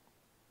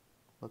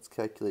 let's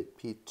calculate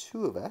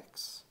p2 of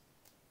x.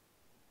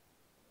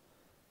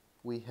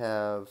 We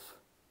have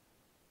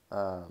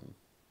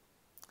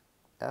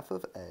f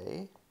of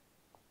a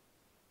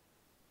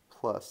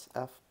plus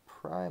f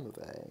prime of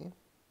a,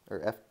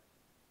 or f,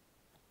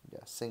 yeah,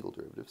 single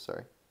derivative,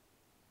 sorry.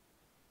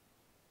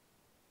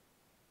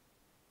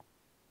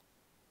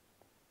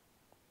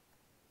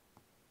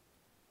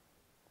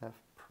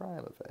 F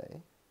prime of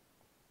a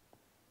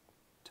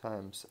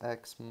times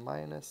x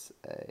minus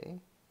a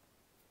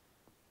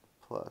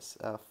plus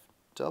f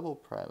double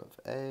prime of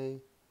a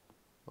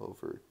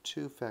over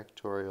 2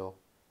 factorial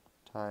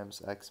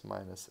times x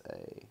minus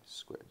a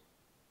squared.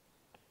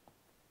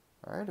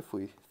 Alright, if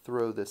we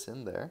throw this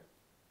in there,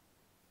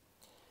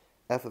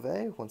 f of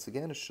a, once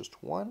again, is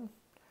just 1.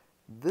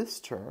 This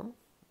term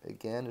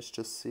again, is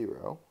just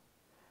 0.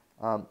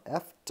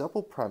 F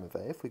double prime of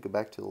a, if we go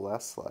back to the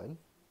last slide,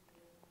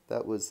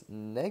 that was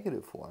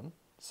 -1,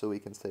 so we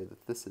can say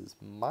that this is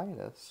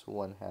minus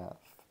 1/2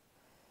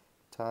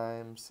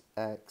 times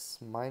x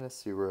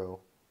minus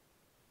 0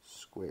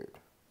 squared.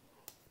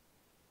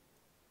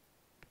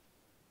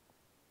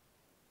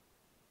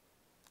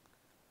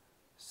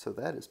 So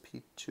that is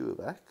P2 of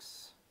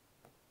x.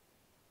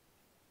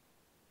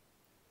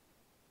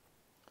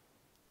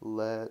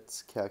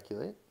 Let's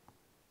calculate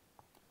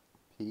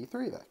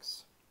P3 of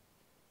x.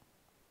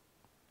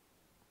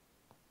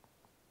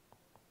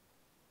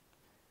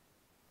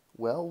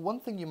 Well, one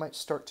thing you might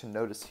start to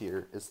notice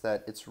here is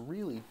that it's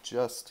really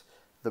just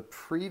the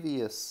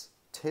previous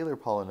Taylor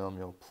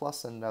polynomial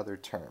plus another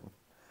term.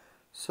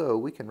 So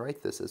we can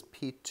write this as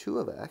P2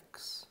 of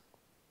x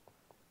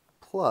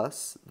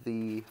plus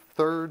the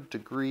third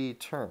degree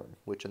term,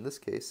 which in this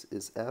case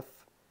is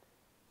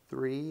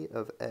f3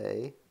 of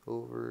a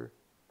over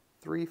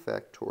 3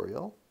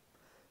 factorial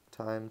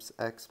times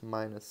x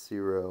minus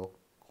 0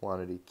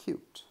 quantity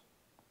cubed.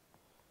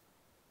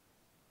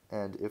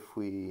 And if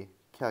we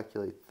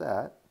calculate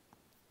that,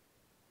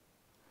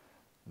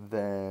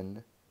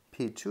 then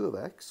P2 of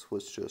x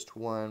was just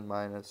 1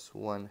 minus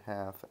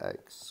 1/2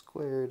 x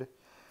squared,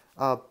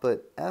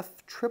 but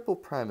f triple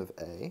prime of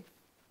a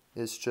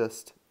is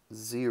just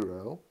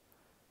 0,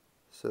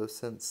 so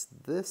since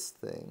this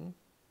thing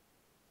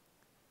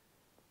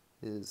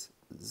is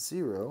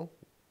 0,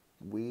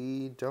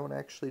 we don't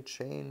actually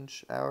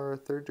change our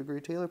third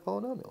degree Taylor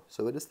polynomial,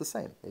 so it is the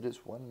same. It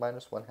is 1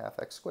 minus 1/2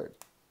 x squared.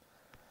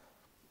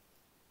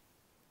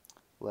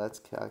 Let's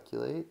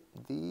calculate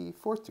the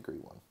fourth degree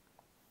one.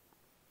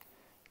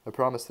 I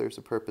promise there's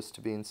a purpose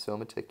to being so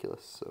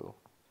meticulous, so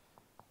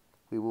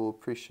we will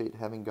appreciate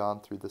having gone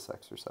through this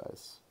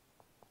exercise.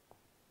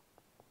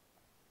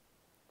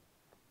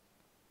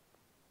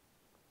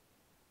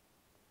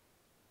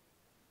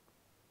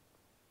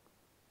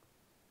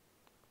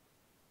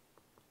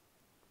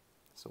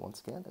 So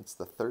once again, it's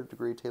the third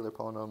degree Taylor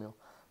polynomial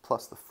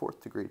plus the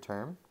fourth degree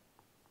term.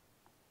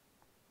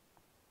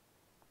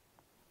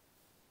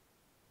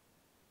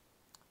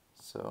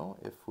 So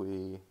if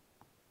we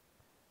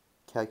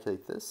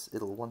calculate this,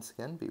 it'll once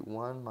again be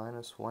 1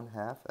 minus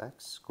 1/2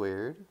 x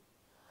squared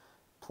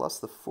plus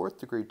the fourth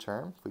degree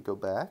term. If we go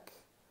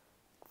back,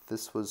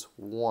 this was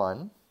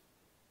 1.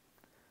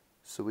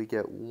 So we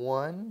get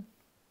 1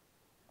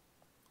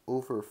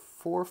 over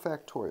 4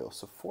 factorial.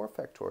 So 4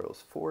 factorial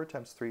is 4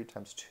 times 3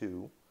 times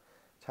 2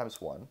 times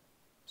 1.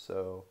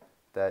 So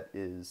that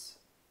is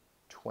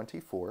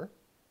 24.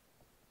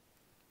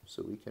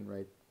 So we can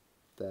write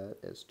that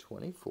as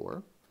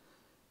 24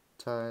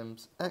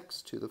 times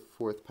x to the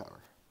 4th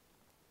power.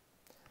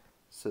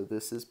 So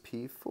this is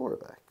P4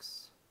 of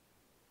x.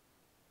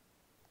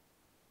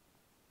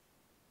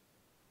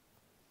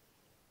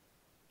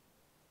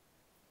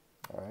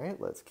 All right,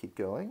 let's keep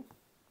going.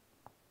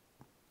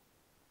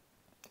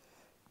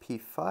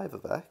 P5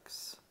 of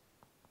x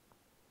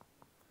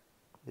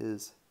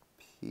is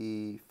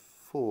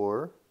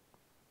P4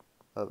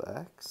 of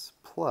x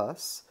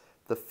plus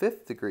the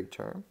fifth degree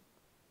term,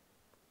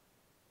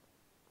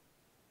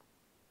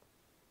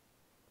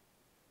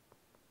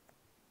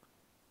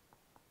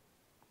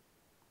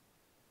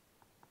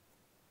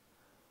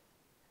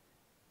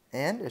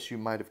 and as you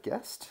might have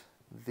guessed,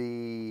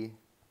 the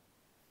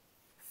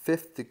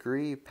fifth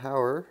degree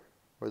power,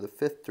 or the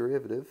fifth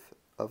derivative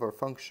of our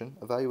function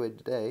evaluated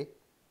today,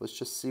 was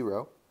just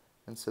 0.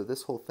 And so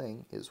this whole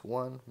thing is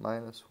 1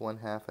 minus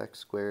 1/2 x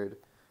squared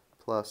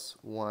plus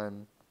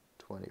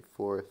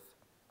 1/24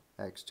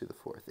 x to the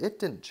 4th. It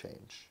didn't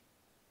change.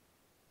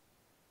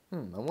 I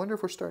wonder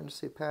if we're starting to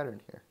see a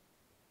pattern here.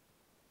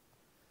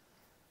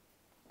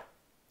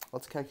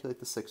 Let's calculate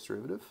the sixth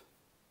derivative.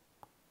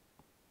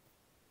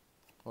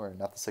 Or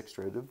not the sixth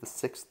derivative, the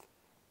sixth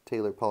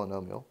Taylor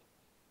polynomial.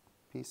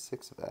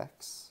 P6 of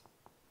x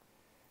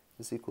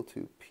is equal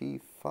to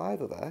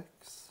P5 of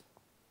x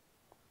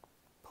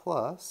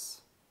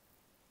plus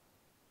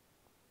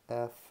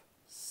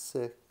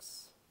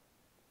f6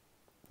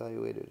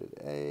 evaluated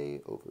at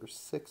a over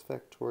 6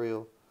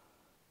 factorial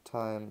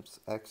times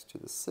x to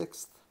the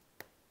 6th.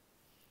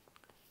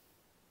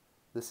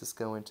 This is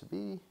going to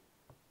be,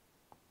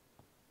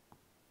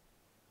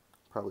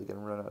 probably going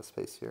to run out of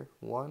space here,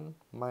 1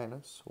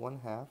 minus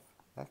 1/2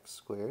 x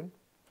squared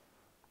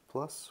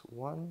plus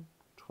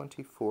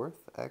 1/24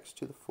 x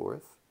to the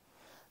 4th.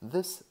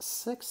 This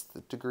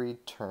sixth degree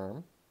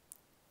term,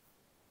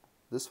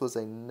 this was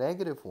a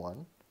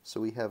 -1, so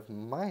we have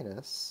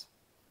minus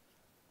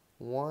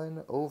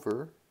 1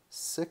 over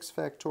 6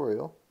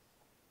 factorial,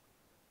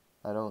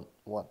 I don't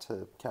want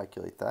to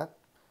calculate that,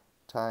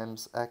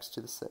 times x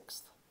to the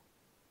 6th.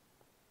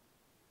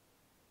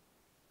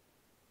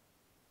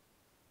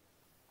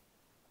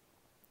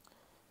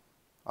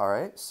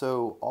 Alright,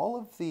 so all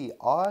of the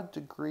odd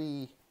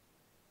degree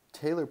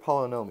Taylor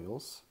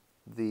polynomials,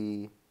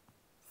 the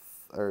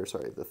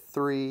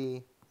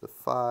 3, the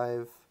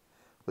 5,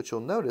 what you'll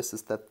notice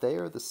is that they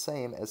are the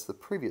same as the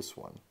previous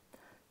one.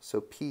 So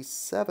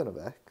P7 of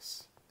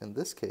x, in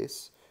this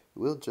case,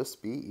 will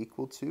just be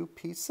equal to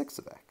P6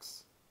 of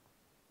x,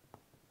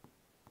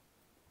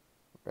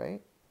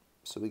 right?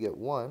 So we get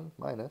 1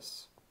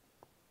 minus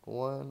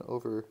 1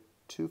 over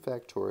 2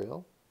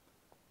 factorial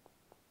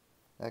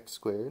x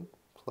squared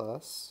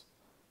plus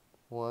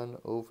 1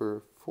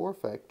 over 4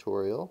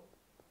 factorial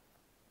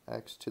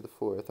x to the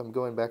 4th. I'm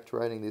going back to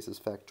writing these as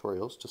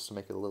factorials just to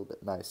make it a little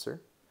bit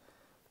nicer.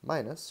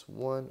 Minus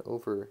 1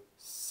 over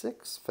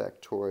 6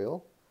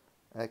 factorial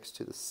x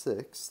to the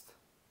 6th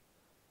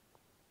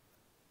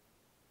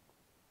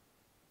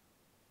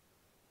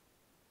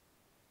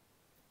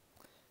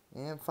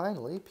and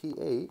finally,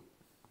 P8,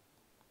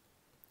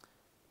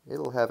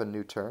 it'll have a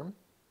new term,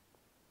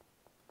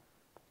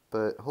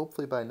 but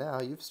hopefully by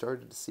now you've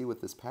started to see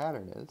what this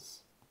pattern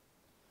is.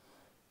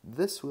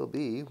 This will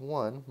be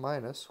 1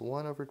 minus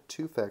 1 over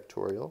 2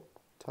 factorial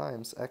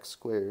times x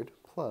squared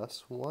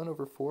plus 1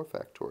 over 4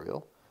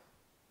 factorial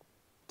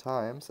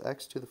times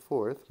x to the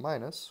 4th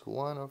minus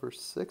 1 over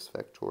 6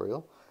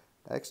 factorial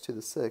x to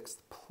the 6th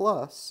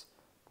plus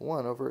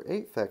 1 over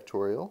 8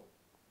 factorial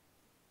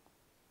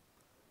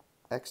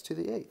x to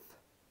the 8th.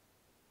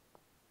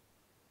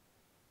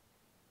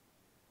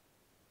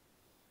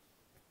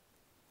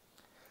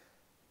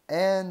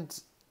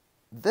 And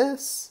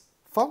this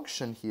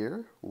function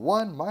here,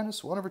 1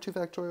 minus 1 over 2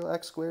 factorial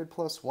x squared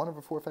plus 1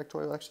 over 4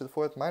 factorial x to the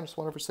 4th minus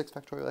 1 over 6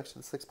 factorial x to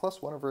the 6th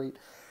plus 1 over 8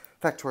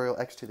 factorial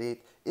x to the 8th,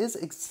 is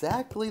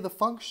exactly the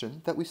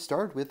function that we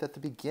started with at the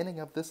beginning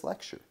of this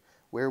lecture,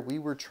 where we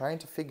were trying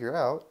to figure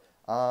out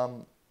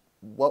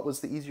what was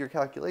the easier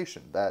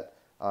calculation, that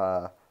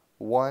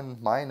 1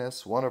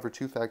 minus 1 over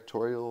 2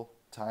 factorial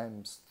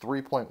times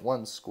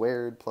 3.1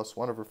 squared plus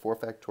 1 over 4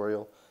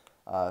 factorial,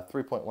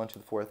 3.1 to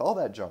the 4th, all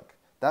that junk.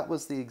 That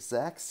was the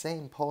exact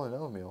same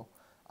polynomial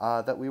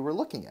that we were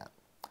looking at.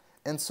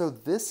 And so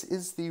this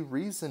is the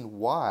reason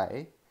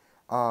why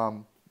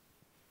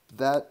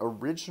that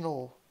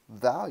original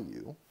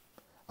value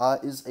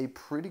is a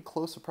pretty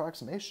close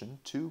approximation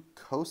to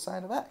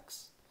cosine of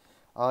x.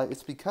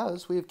 It's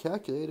because we have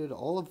calculated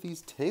all of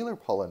these Taylor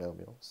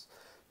polynomials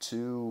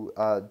to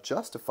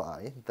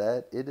justify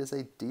that it is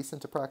a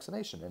decent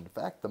approximation. And in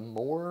fact, the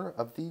more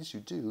of these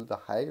you do, the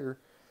higher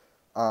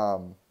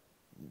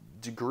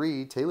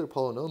degree Taylor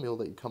polynomial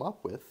that you come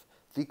up with,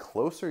 the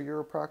closer your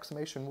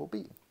approximation will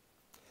be.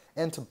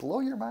 And to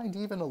blow your mind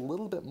even a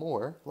little bit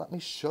more, let me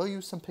show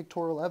you some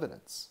pictorial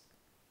evidence.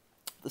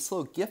 This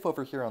little GIF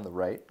over here on the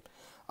right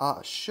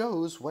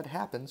shows what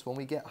happens when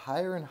we get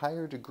higher and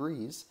higher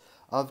degrees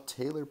of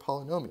Taylor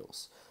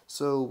polynomials.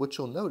 So what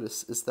you'll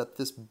notice is that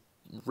this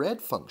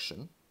red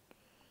function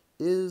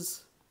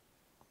is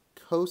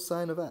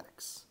cosine of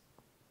x.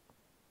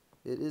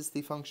 It is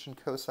the function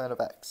cosine of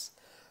x.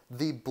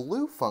 The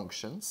blue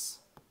functions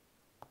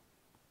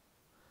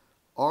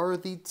are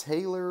the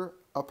Taylor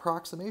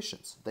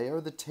approximations. They are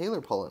the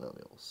Taylor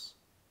polynomials.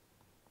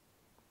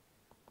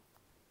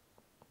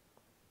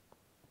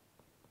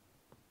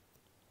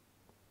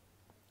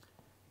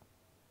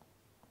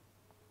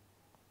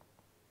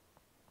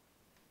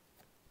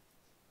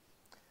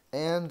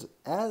 And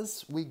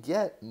as we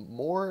get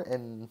more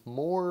and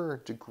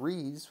more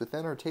degrees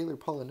within our Taylor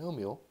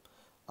polynomial,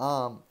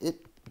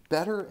 it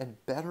better and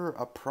better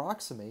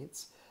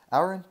approximates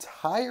our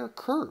entire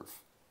curve,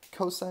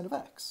 cosine of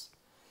x.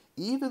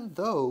 Even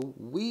though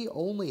we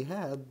only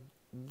had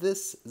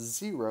this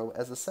 0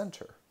 as a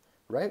center,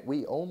 right?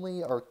 We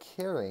only are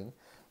caring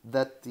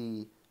that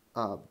the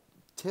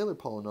Taylor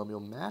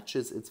polynomial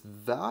matches its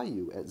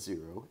value at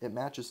 0. It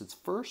matches its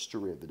first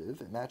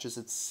derivative. It matches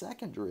its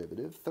second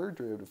derivative, third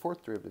derivative,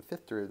 fourth derivative,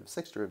 fifth derivative,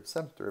 sixth derivative,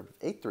 seventh derivative,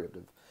 eighth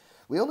derivative.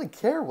 We only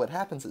care what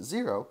happens at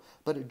 0,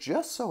 but it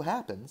just so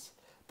happens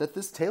that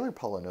this Taylor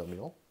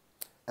polynomial,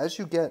 as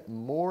you get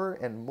more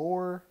and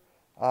more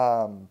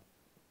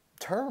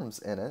terms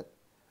in it,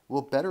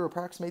 will better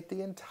approximate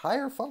the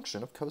entire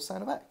function of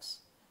cosine of x,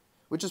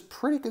 which is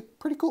pretty good,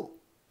 pretty cool.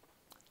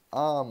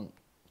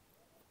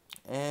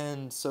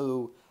 And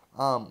so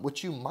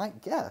what you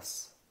might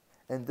guess,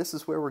 and this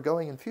is where we're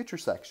going in future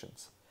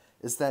sections,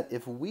 is that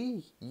if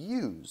we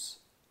use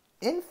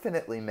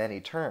infinitely many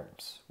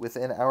terms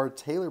within our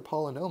Taylor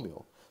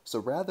polynomial, so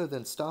rather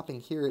than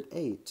stopping here at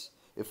 8,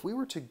 if we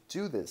were to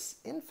do this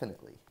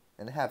infinitely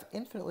and have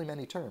infinitely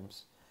many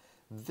terms,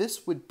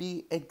 this would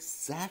be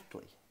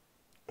exactly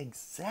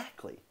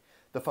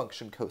the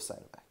function cosine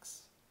of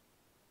x.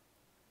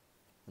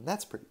 And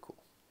that's pretty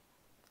cool.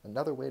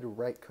 Another way to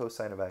write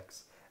cosine of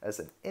x as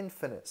an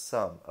infinite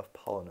sum of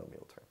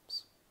polynomial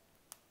terms.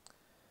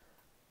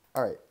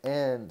 All right,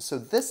 and so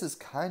this is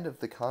kind of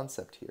the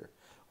concept here.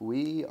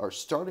 We are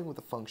starting with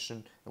a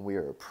function and we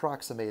are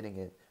approximating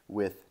it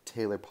with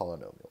Taylor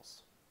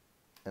polynomials.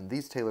 And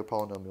these Taylor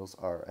polynomials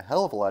are a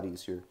hell of a lot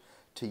easier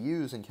to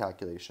use in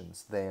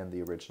calculations than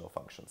the original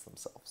functions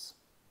themselves.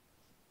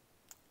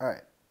 All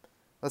right,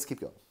 let's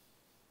keep going.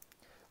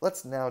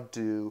 Let's now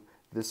do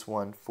this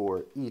one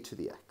for e to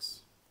the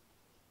x.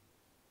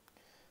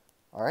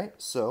 All right,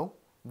 so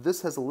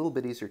this has a little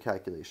bit easier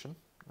calculation.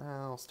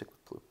 I'll stick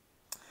with blue.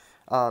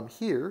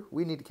 Here,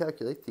 we need to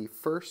calculate the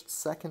first,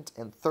 second,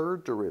 and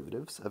third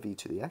derivatives of e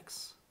to the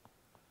x.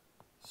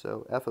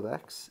 So f of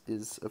x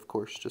is, of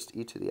course, just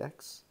e to the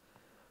x.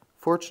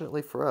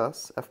 Fortunately for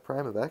us, f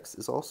prime of x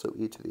is also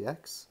e to the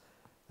x.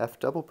 F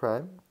double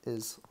prime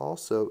is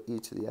also e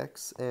to the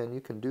x, and you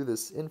can do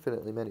this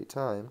infinitely many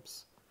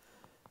times.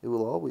 It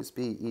will always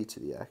be e to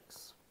the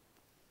x.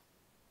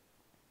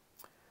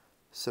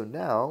 So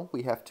now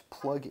we have to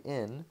plug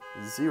in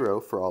 0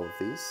 for all of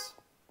these.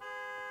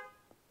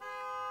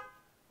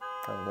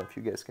 I don't know if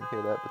you guys can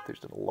hear that, but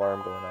there's an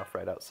alarm going off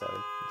right outside.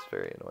 It's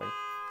very annoying.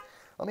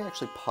 Let me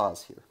actually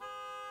pause here.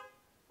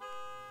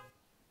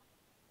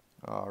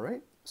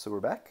 Alright, so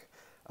we're back.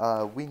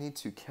 We need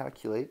to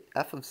calculate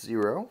f of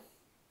 0.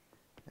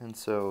 And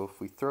so if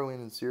we throw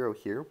in 0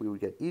 here, we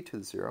would get e to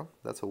the 0.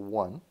 That's a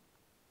 1.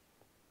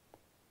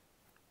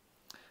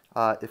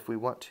 If we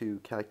want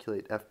to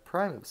calculate f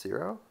prime of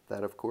 0,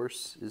 that of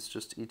course is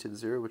just e to the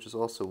 0, which is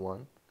also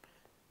 1.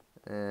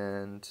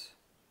 And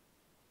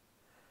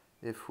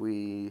if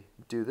we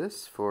do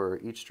this for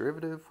each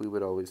derivative, we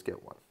would always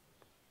get 1.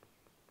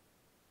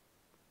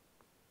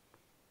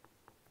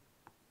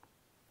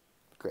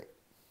 Great.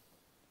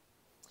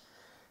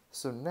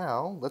 So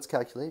now let's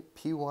calculate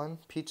p1,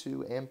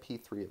 p2, and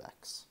p3 of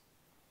x.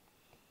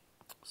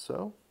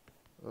 So,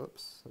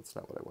 oops, that's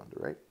not what I wanted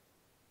to write.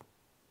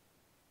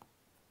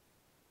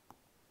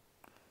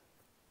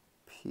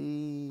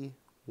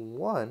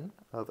 P1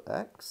 of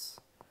x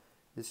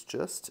is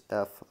just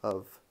f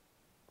of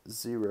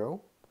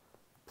 0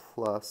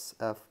 plus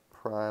f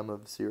prime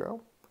of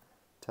 0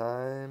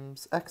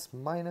 times x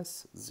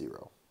minus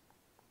 0.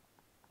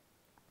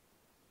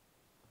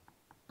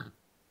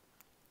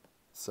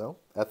 So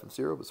f of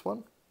 0 is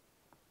 1.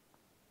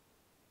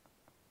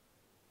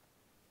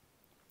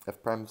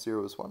 F prime of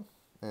 0 is 1.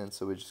 And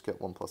so we just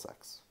get 1 plus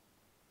x.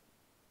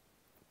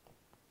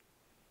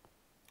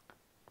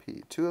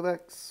 P2 of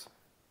x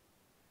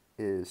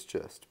is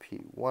just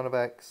p1 of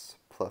x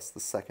plus the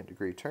second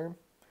degree term.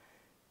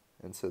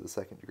 And so the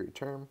second degree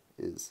term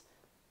is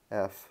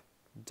f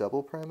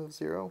double prime of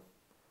 0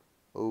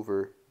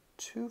 over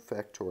 2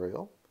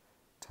 factorial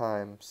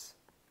times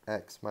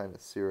x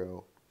minus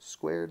 0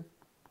 squared.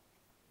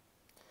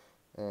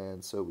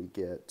 And so we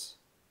get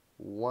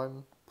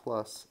 1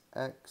 plus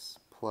x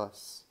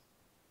plus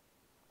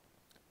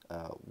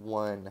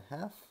 1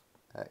 half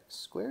x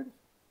squared.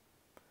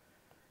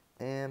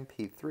 And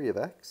p3 of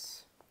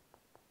x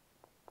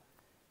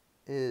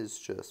is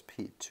just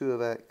p2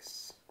 of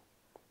x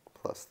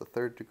plus the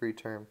third degree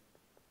term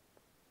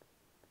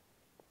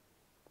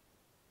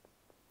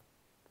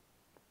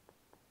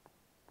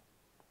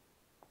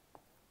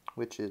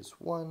which is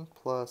 1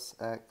 plus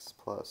x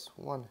plus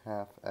 1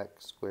 half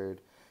x squared,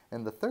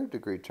 and the third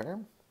degree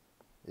term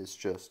is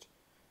just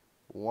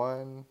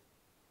 1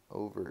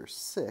 over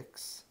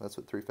 6, that's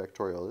what 3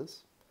 factorial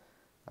is,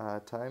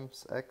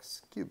 times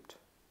x cubed.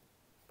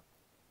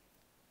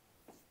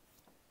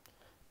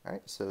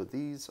 Alright, so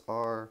these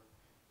are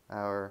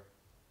our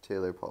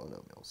Taylor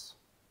polynomials.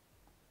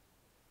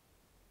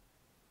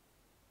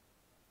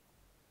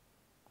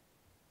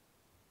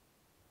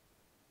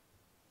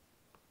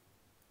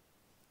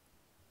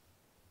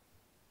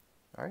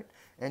 Alright,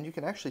 and you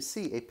can actually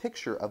see a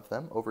picture of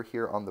them over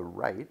here on the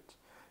right.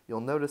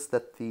 You'll notice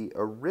that the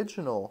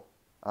original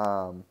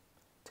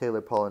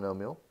Taylor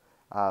polynomial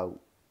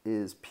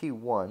is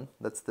P1,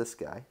 that's this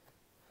guy.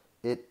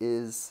 It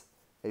is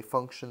a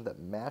function that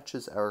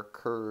matches our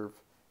curve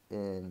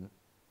in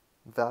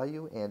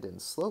value and in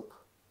slope,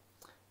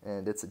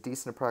 and it's a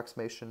decent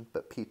approximation,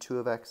 but P2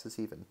 of x is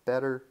even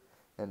better,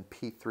 and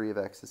P3 of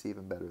x is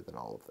even better than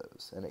all of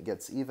those, and it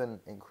gets even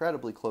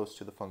incredibly close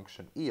to the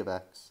function e of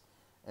x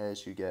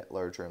as you get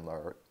larger and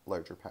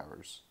larger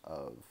powers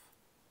of,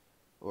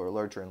 or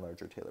larger and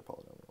larger Taylor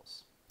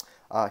polynomials.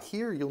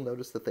 Here you'll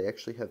notice that they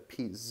actually have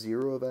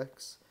P0 of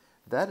x.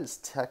 That is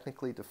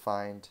technically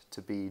defined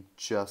to be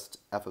just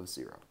f of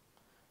 0.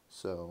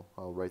 So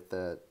I'll write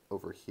that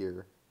over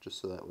here just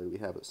so that way we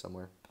have it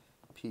somewhere.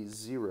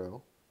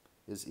 P0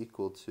 is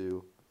equal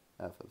to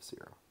f of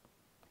 0.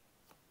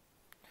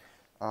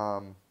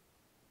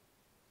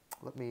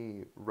 Let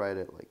me write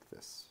it like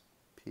this.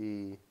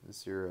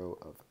 P0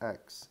 of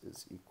x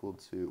is equal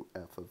to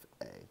f of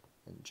a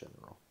in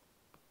general.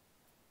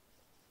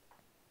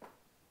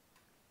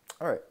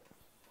 Alright.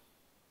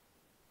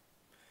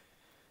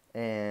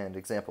 And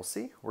example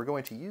C, we're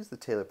going to use the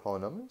Taylor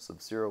polynomials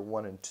of 0,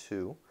 1, and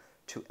 2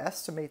 to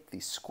estimate the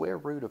square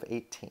root of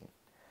 18.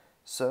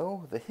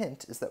 So the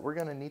hint is that we're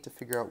going to need to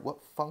figure out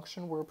what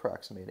function we're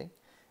approximating,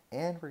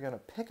 and we're going to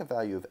pick a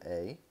value of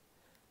a,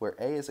 where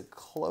a is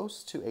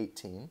close to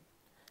 18,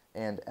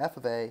 and f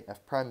of a,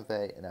 f prime of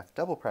a, and f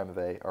double prime of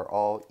a are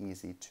all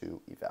easy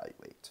to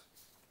evaluate.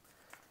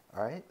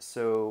 Alright,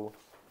 so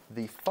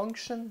the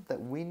function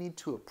that we need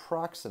to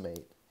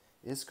approximate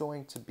is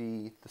going to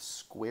be the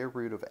square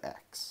root of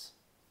x.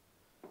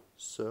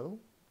 So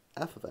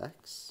f of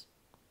x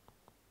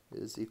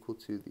is equal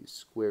to the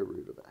square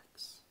root of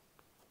x.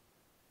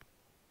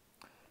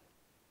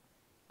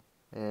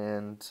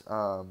 And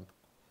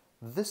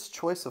This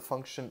choice of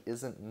function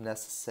isn't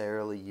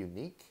necessarily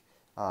unique.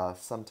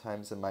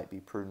 Sometimes it might be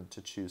prudent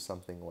to choose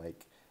something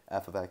like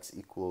f of x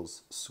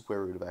equals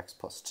square root of x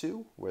plus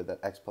 2, where that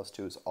x plus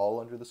 2 is all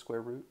under the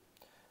square root,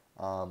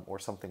 or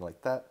something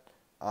like that.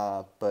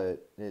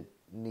 But it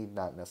need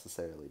not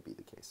necessarily be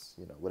the case.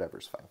 You know,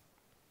 whatever's fine.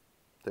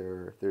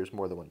 There's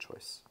more than one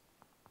choice.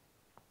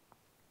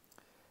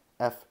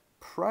 F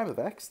prime of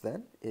x,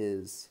 then,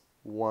 is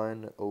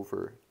 1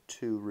 over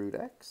 2 root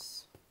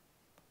x.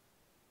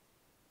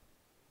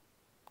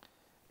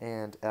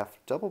 And f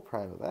double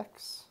prime of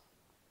x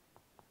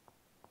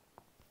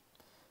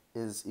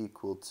is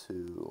equal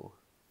to,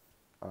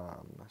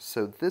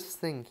 so this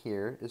thing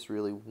here is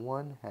really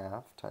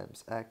 1/2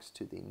 times x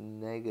to the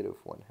negative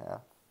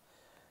 1/2.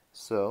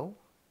 So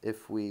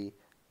if we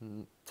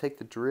take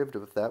the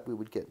derivative of that, we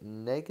would get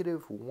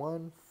negative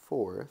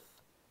 1/4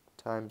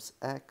 times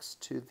x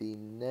to the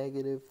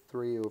negative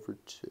 3 over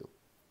 2,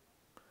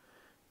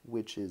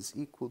 which is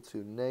equal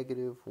to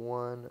negative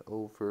 1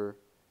 over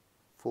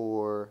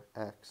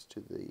 4x to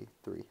the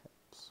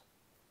 3/2.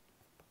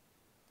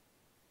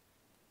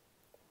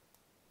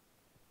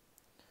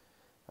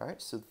 All right,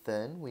 so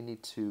then we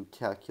need to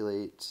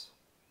calculate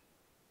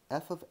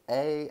f of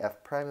a,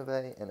 f prime of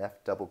a, and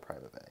f double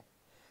prime of a.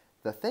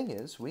 The thing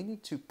is, we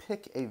need to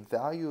pick a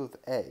value of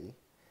a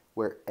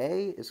where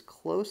a is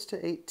close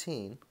to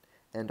 18,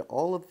 and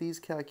all of these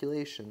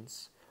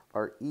calculations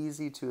are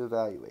easy to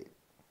evaluate.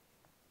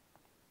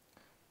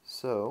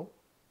 So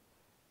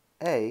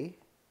a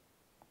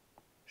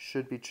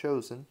should be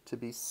chosen to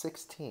be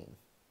 16,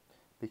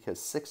 because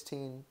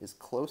 16 is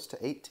close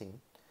to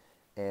 18,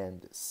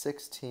 and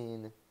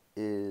 16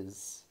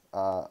 is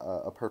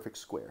a perfect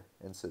square,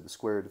 and so the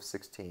square root of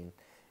 16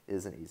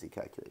 is an easy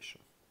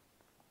calculation.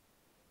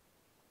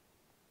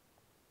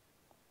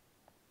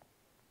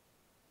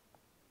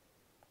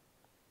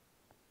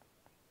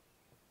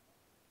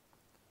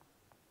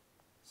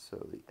 So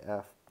the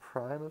f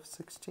prime of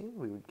 16,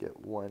 we would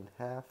get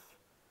 1/2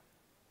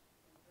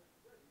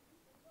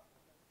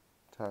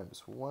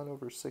 times 1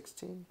 over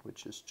 16,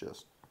 which is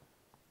just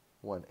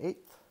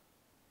 1/8.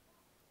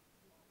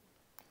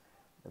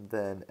 And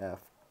then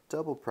f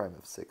double prime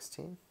of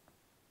 16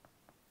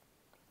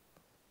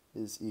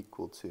 is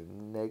equal to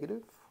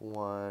negative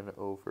 1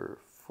 over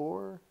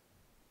 4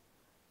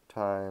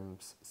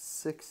 times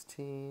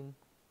 16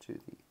 to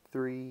the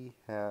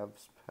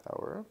 3/2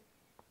 power.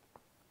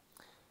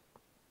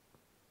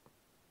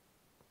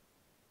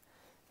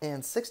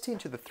 And 16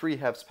 to the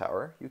 3/2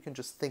 power, you can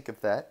just think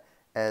of that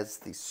as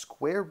the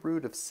square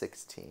root of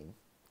 16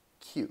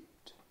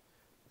 cubed.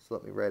 So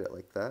let me write it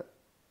like that.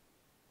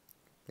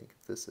 Think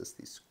of this as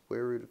the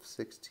square root of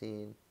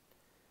 16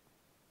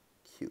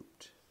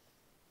 cubed.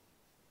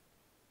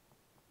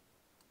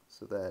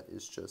 So that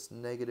is just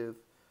negative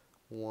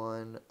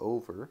 1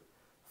 over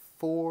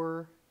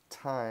 4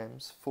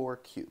 times 4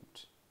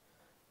 cubed.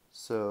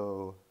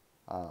 So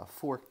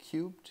 4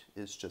 cubed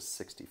is just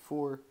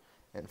 64,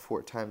 and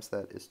 4 times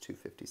that is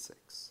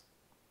 256.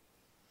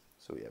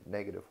 So we have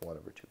negative 1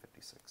 over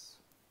 256.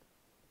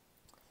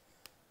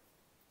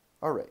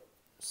 All right,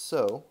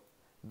 so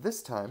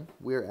this time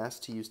we are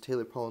asked to use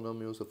Taylor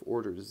polynomials of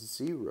orders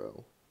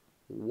 0,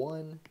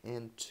 1,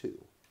 and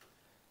 2.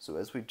 So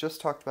as we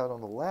just talked about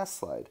on the last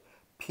slide,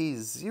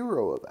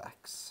 P0 of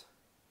x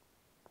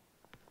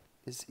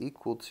is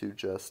equal to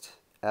just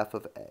f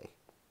of a.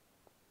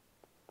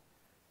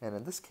 And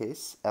in this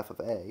case, f of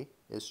a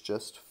is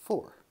just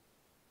 4.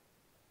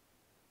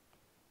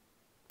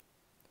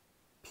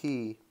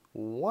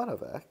 P1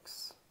 of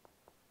x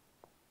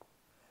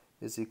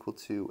is equal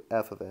to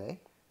f of a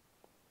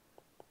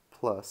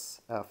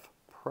plus f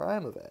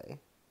prime of a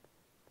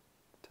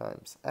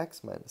times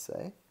x minus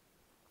a.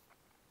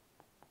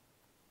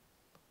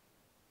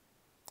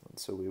 And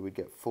so we would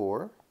get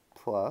 4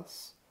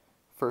 plus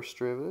first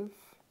derivative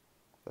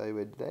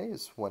evaluated a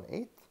is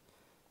 1/8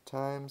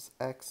 times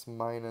x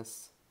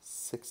minus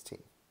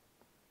 16.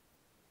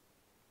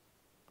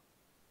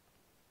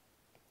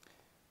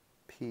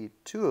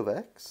 P2 of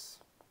x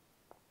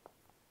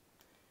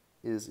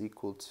is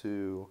equal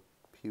to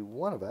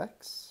P1 of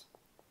x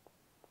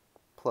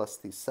plus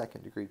the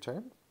second degree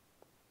term,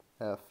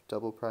 f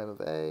double prime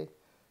of a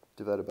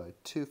divided by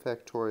 2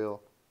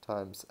 factorial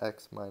times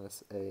x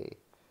minus a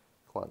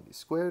quantity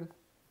squared.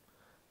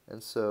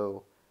 And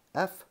so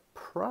f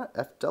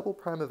double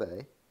prime of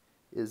a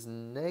is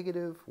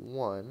negative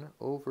 1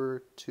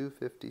 over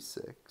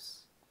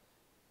 256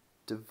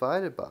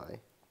 divided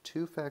by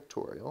 2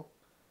 factorial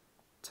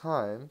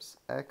times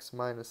x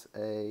minus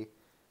a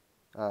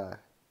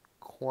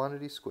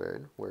quantity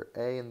squared, where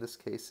a in this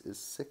case is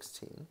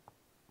 16.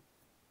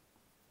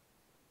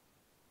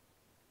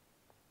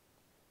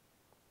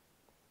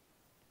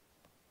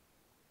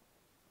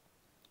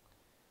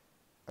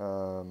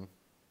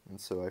 And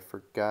so I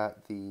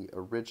forgot the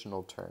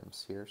original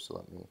terms here, so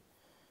let me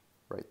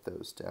write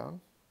those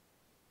down.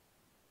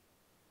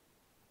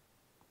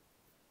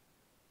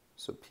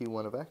 So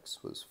P1 of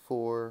x was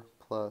 4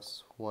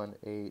 plus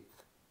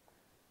 1/8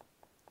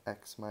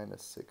 x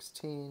minus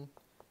 16,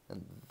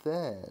 And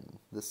then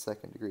the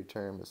second degree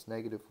term is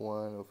negative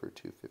 1 over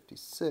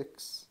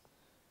 256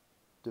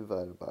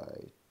 divided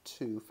by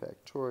 2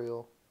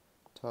 factorial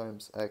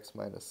times x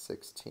minus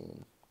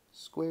 16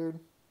 squared.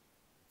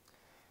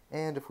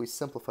 And if we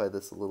simplify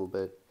this a little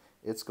bit,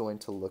 it's going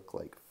to look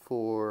like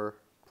 4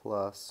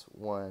 plus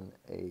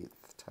 1/8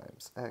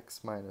 times x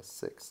minus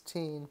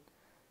 16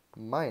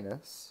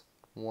 minus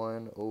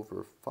 1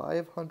 over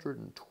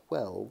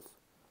 512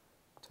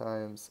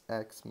 times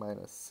x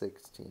minus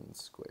 16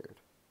 squared.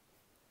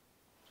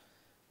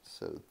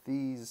 So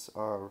these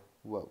are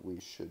what we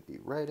should be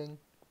writing.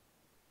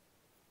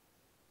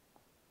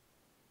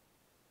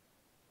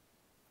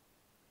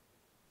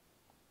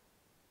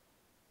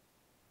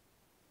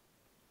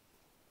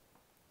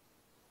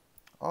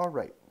 All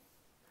right,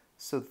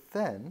 so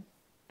then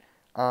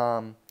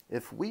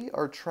if we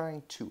are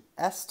trying to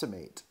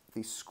estimate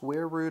the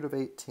square root of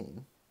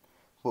 18,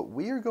 what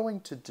we are going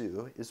to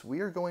do is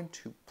we are going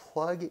to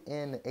plug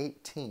in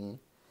 18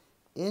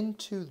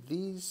 into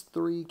these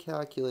three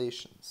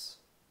calculations,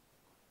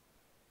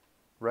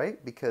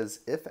 right? Because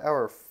if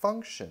our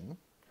function,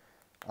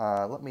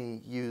 let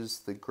me use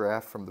the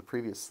graph from the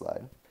previous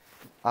slide,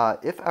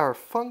 if our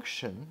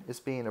function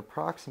is being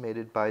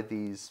approximated by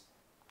these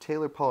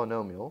Taylor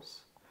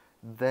polynomials,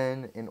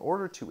 then in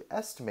order to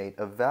estimate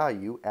a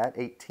value at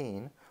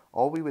 18,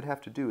 all we would have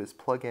to do is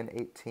plug in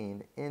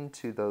 18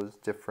 into those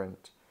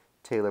different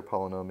Taylor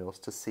polynomials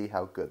to see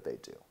how good they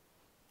do.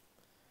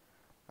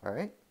 All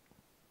right,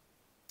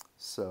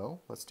 so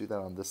let's do that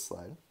on this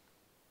slide.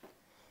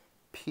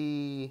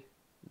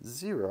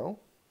 P0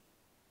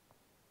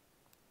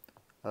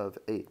 of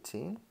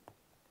 18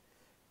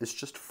 is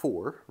just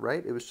 4,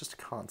 right? It was just a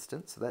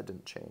constant, so that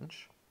didn't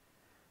change.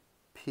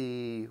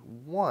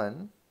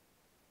 P1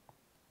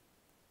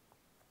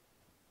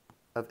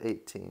 of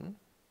 18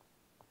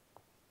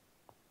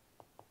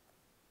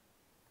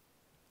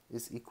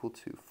 is equal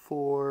to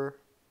 4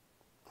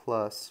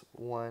 plus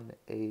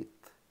 1/8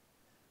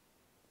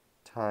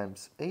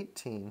 times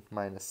 18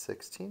 minus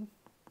 16.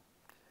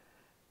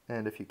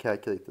 And if you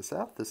calculate this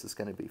out, this is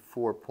going to be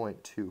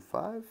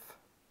 4.25.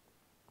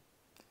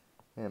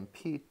 And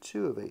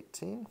P2 of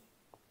 18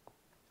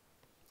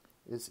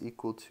 is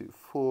equal to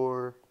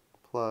 4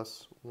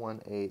 plus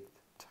 1/8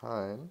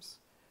 times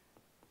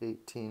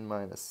 18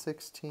 minus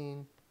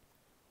 16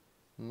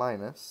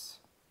 minus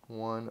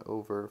 1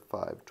 over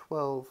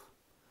 512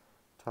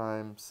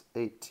 times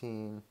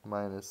 18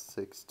 minus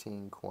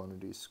 16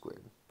 quantities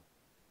squared.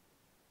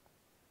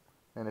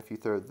 And if you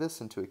throw this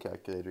into a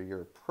calculator,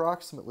 you're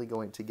approximately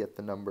going to get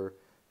the number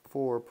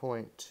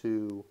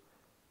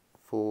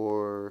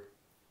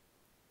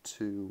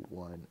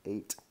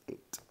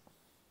 4.242188.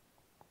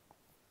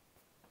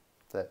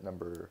 That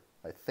number,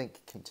 I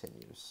think,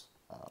 continues.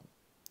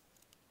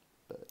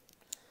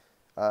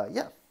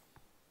 Yeah.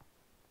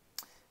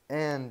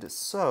 And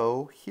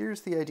so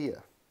here's the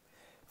idea.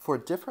 For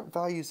different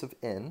values of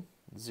n,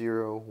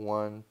 0,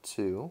 1,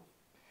 2,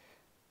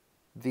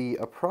 the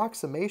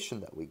approximation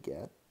that we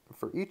get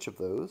for each of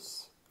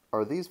those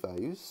are these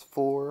values,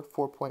 4,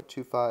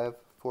 4.25,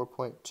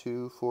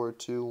 4.2,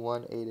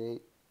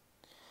 42188.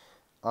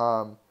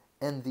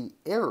 And the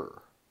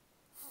error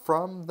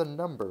from the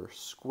number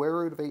square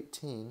root of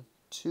 18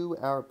 to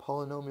our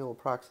polynomial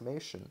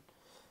approximation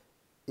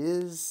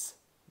is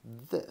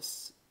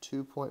this,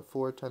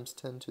 2.4 times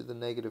 10 to the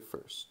negative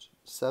first,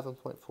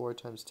 7.4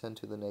 times 10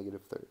 to the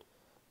negative third,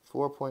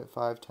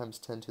 4.5 times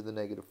 10 to the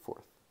negative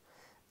fourth.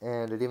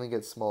 And it even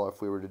gets smaller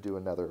if we were to do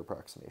another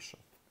approximation.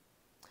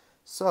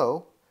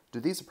 So, do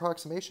these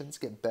approximations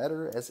get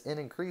better as n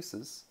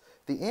increases?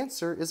 The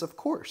answer is, of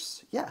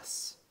course,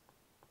 yes.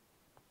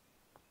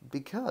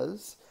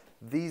 Because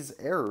these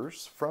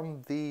errors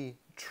from the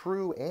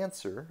true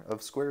answer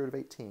of square root of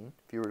 18,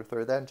 if you were to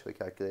throw that into a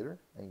calculator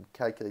and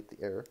calculate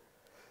the error,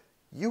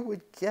 you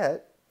would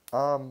get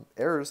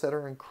errors that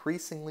are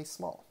increasingly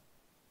small.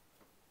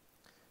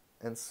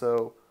 And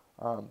so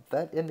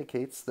that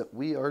indicates that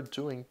we are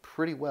doing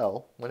pretty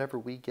well whenever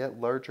we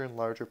get larger and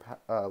larger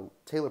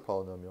Taylor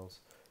polynomials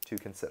to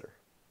consider.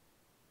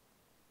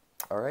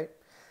 All right?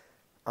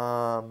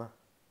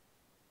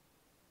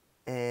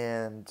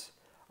 And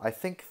I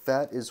think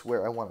that is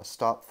where I want to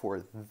stop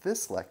for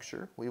this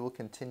lecture. We will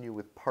continue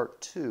with part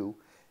 2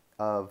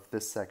 of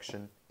this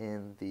section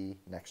in the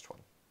next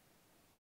one.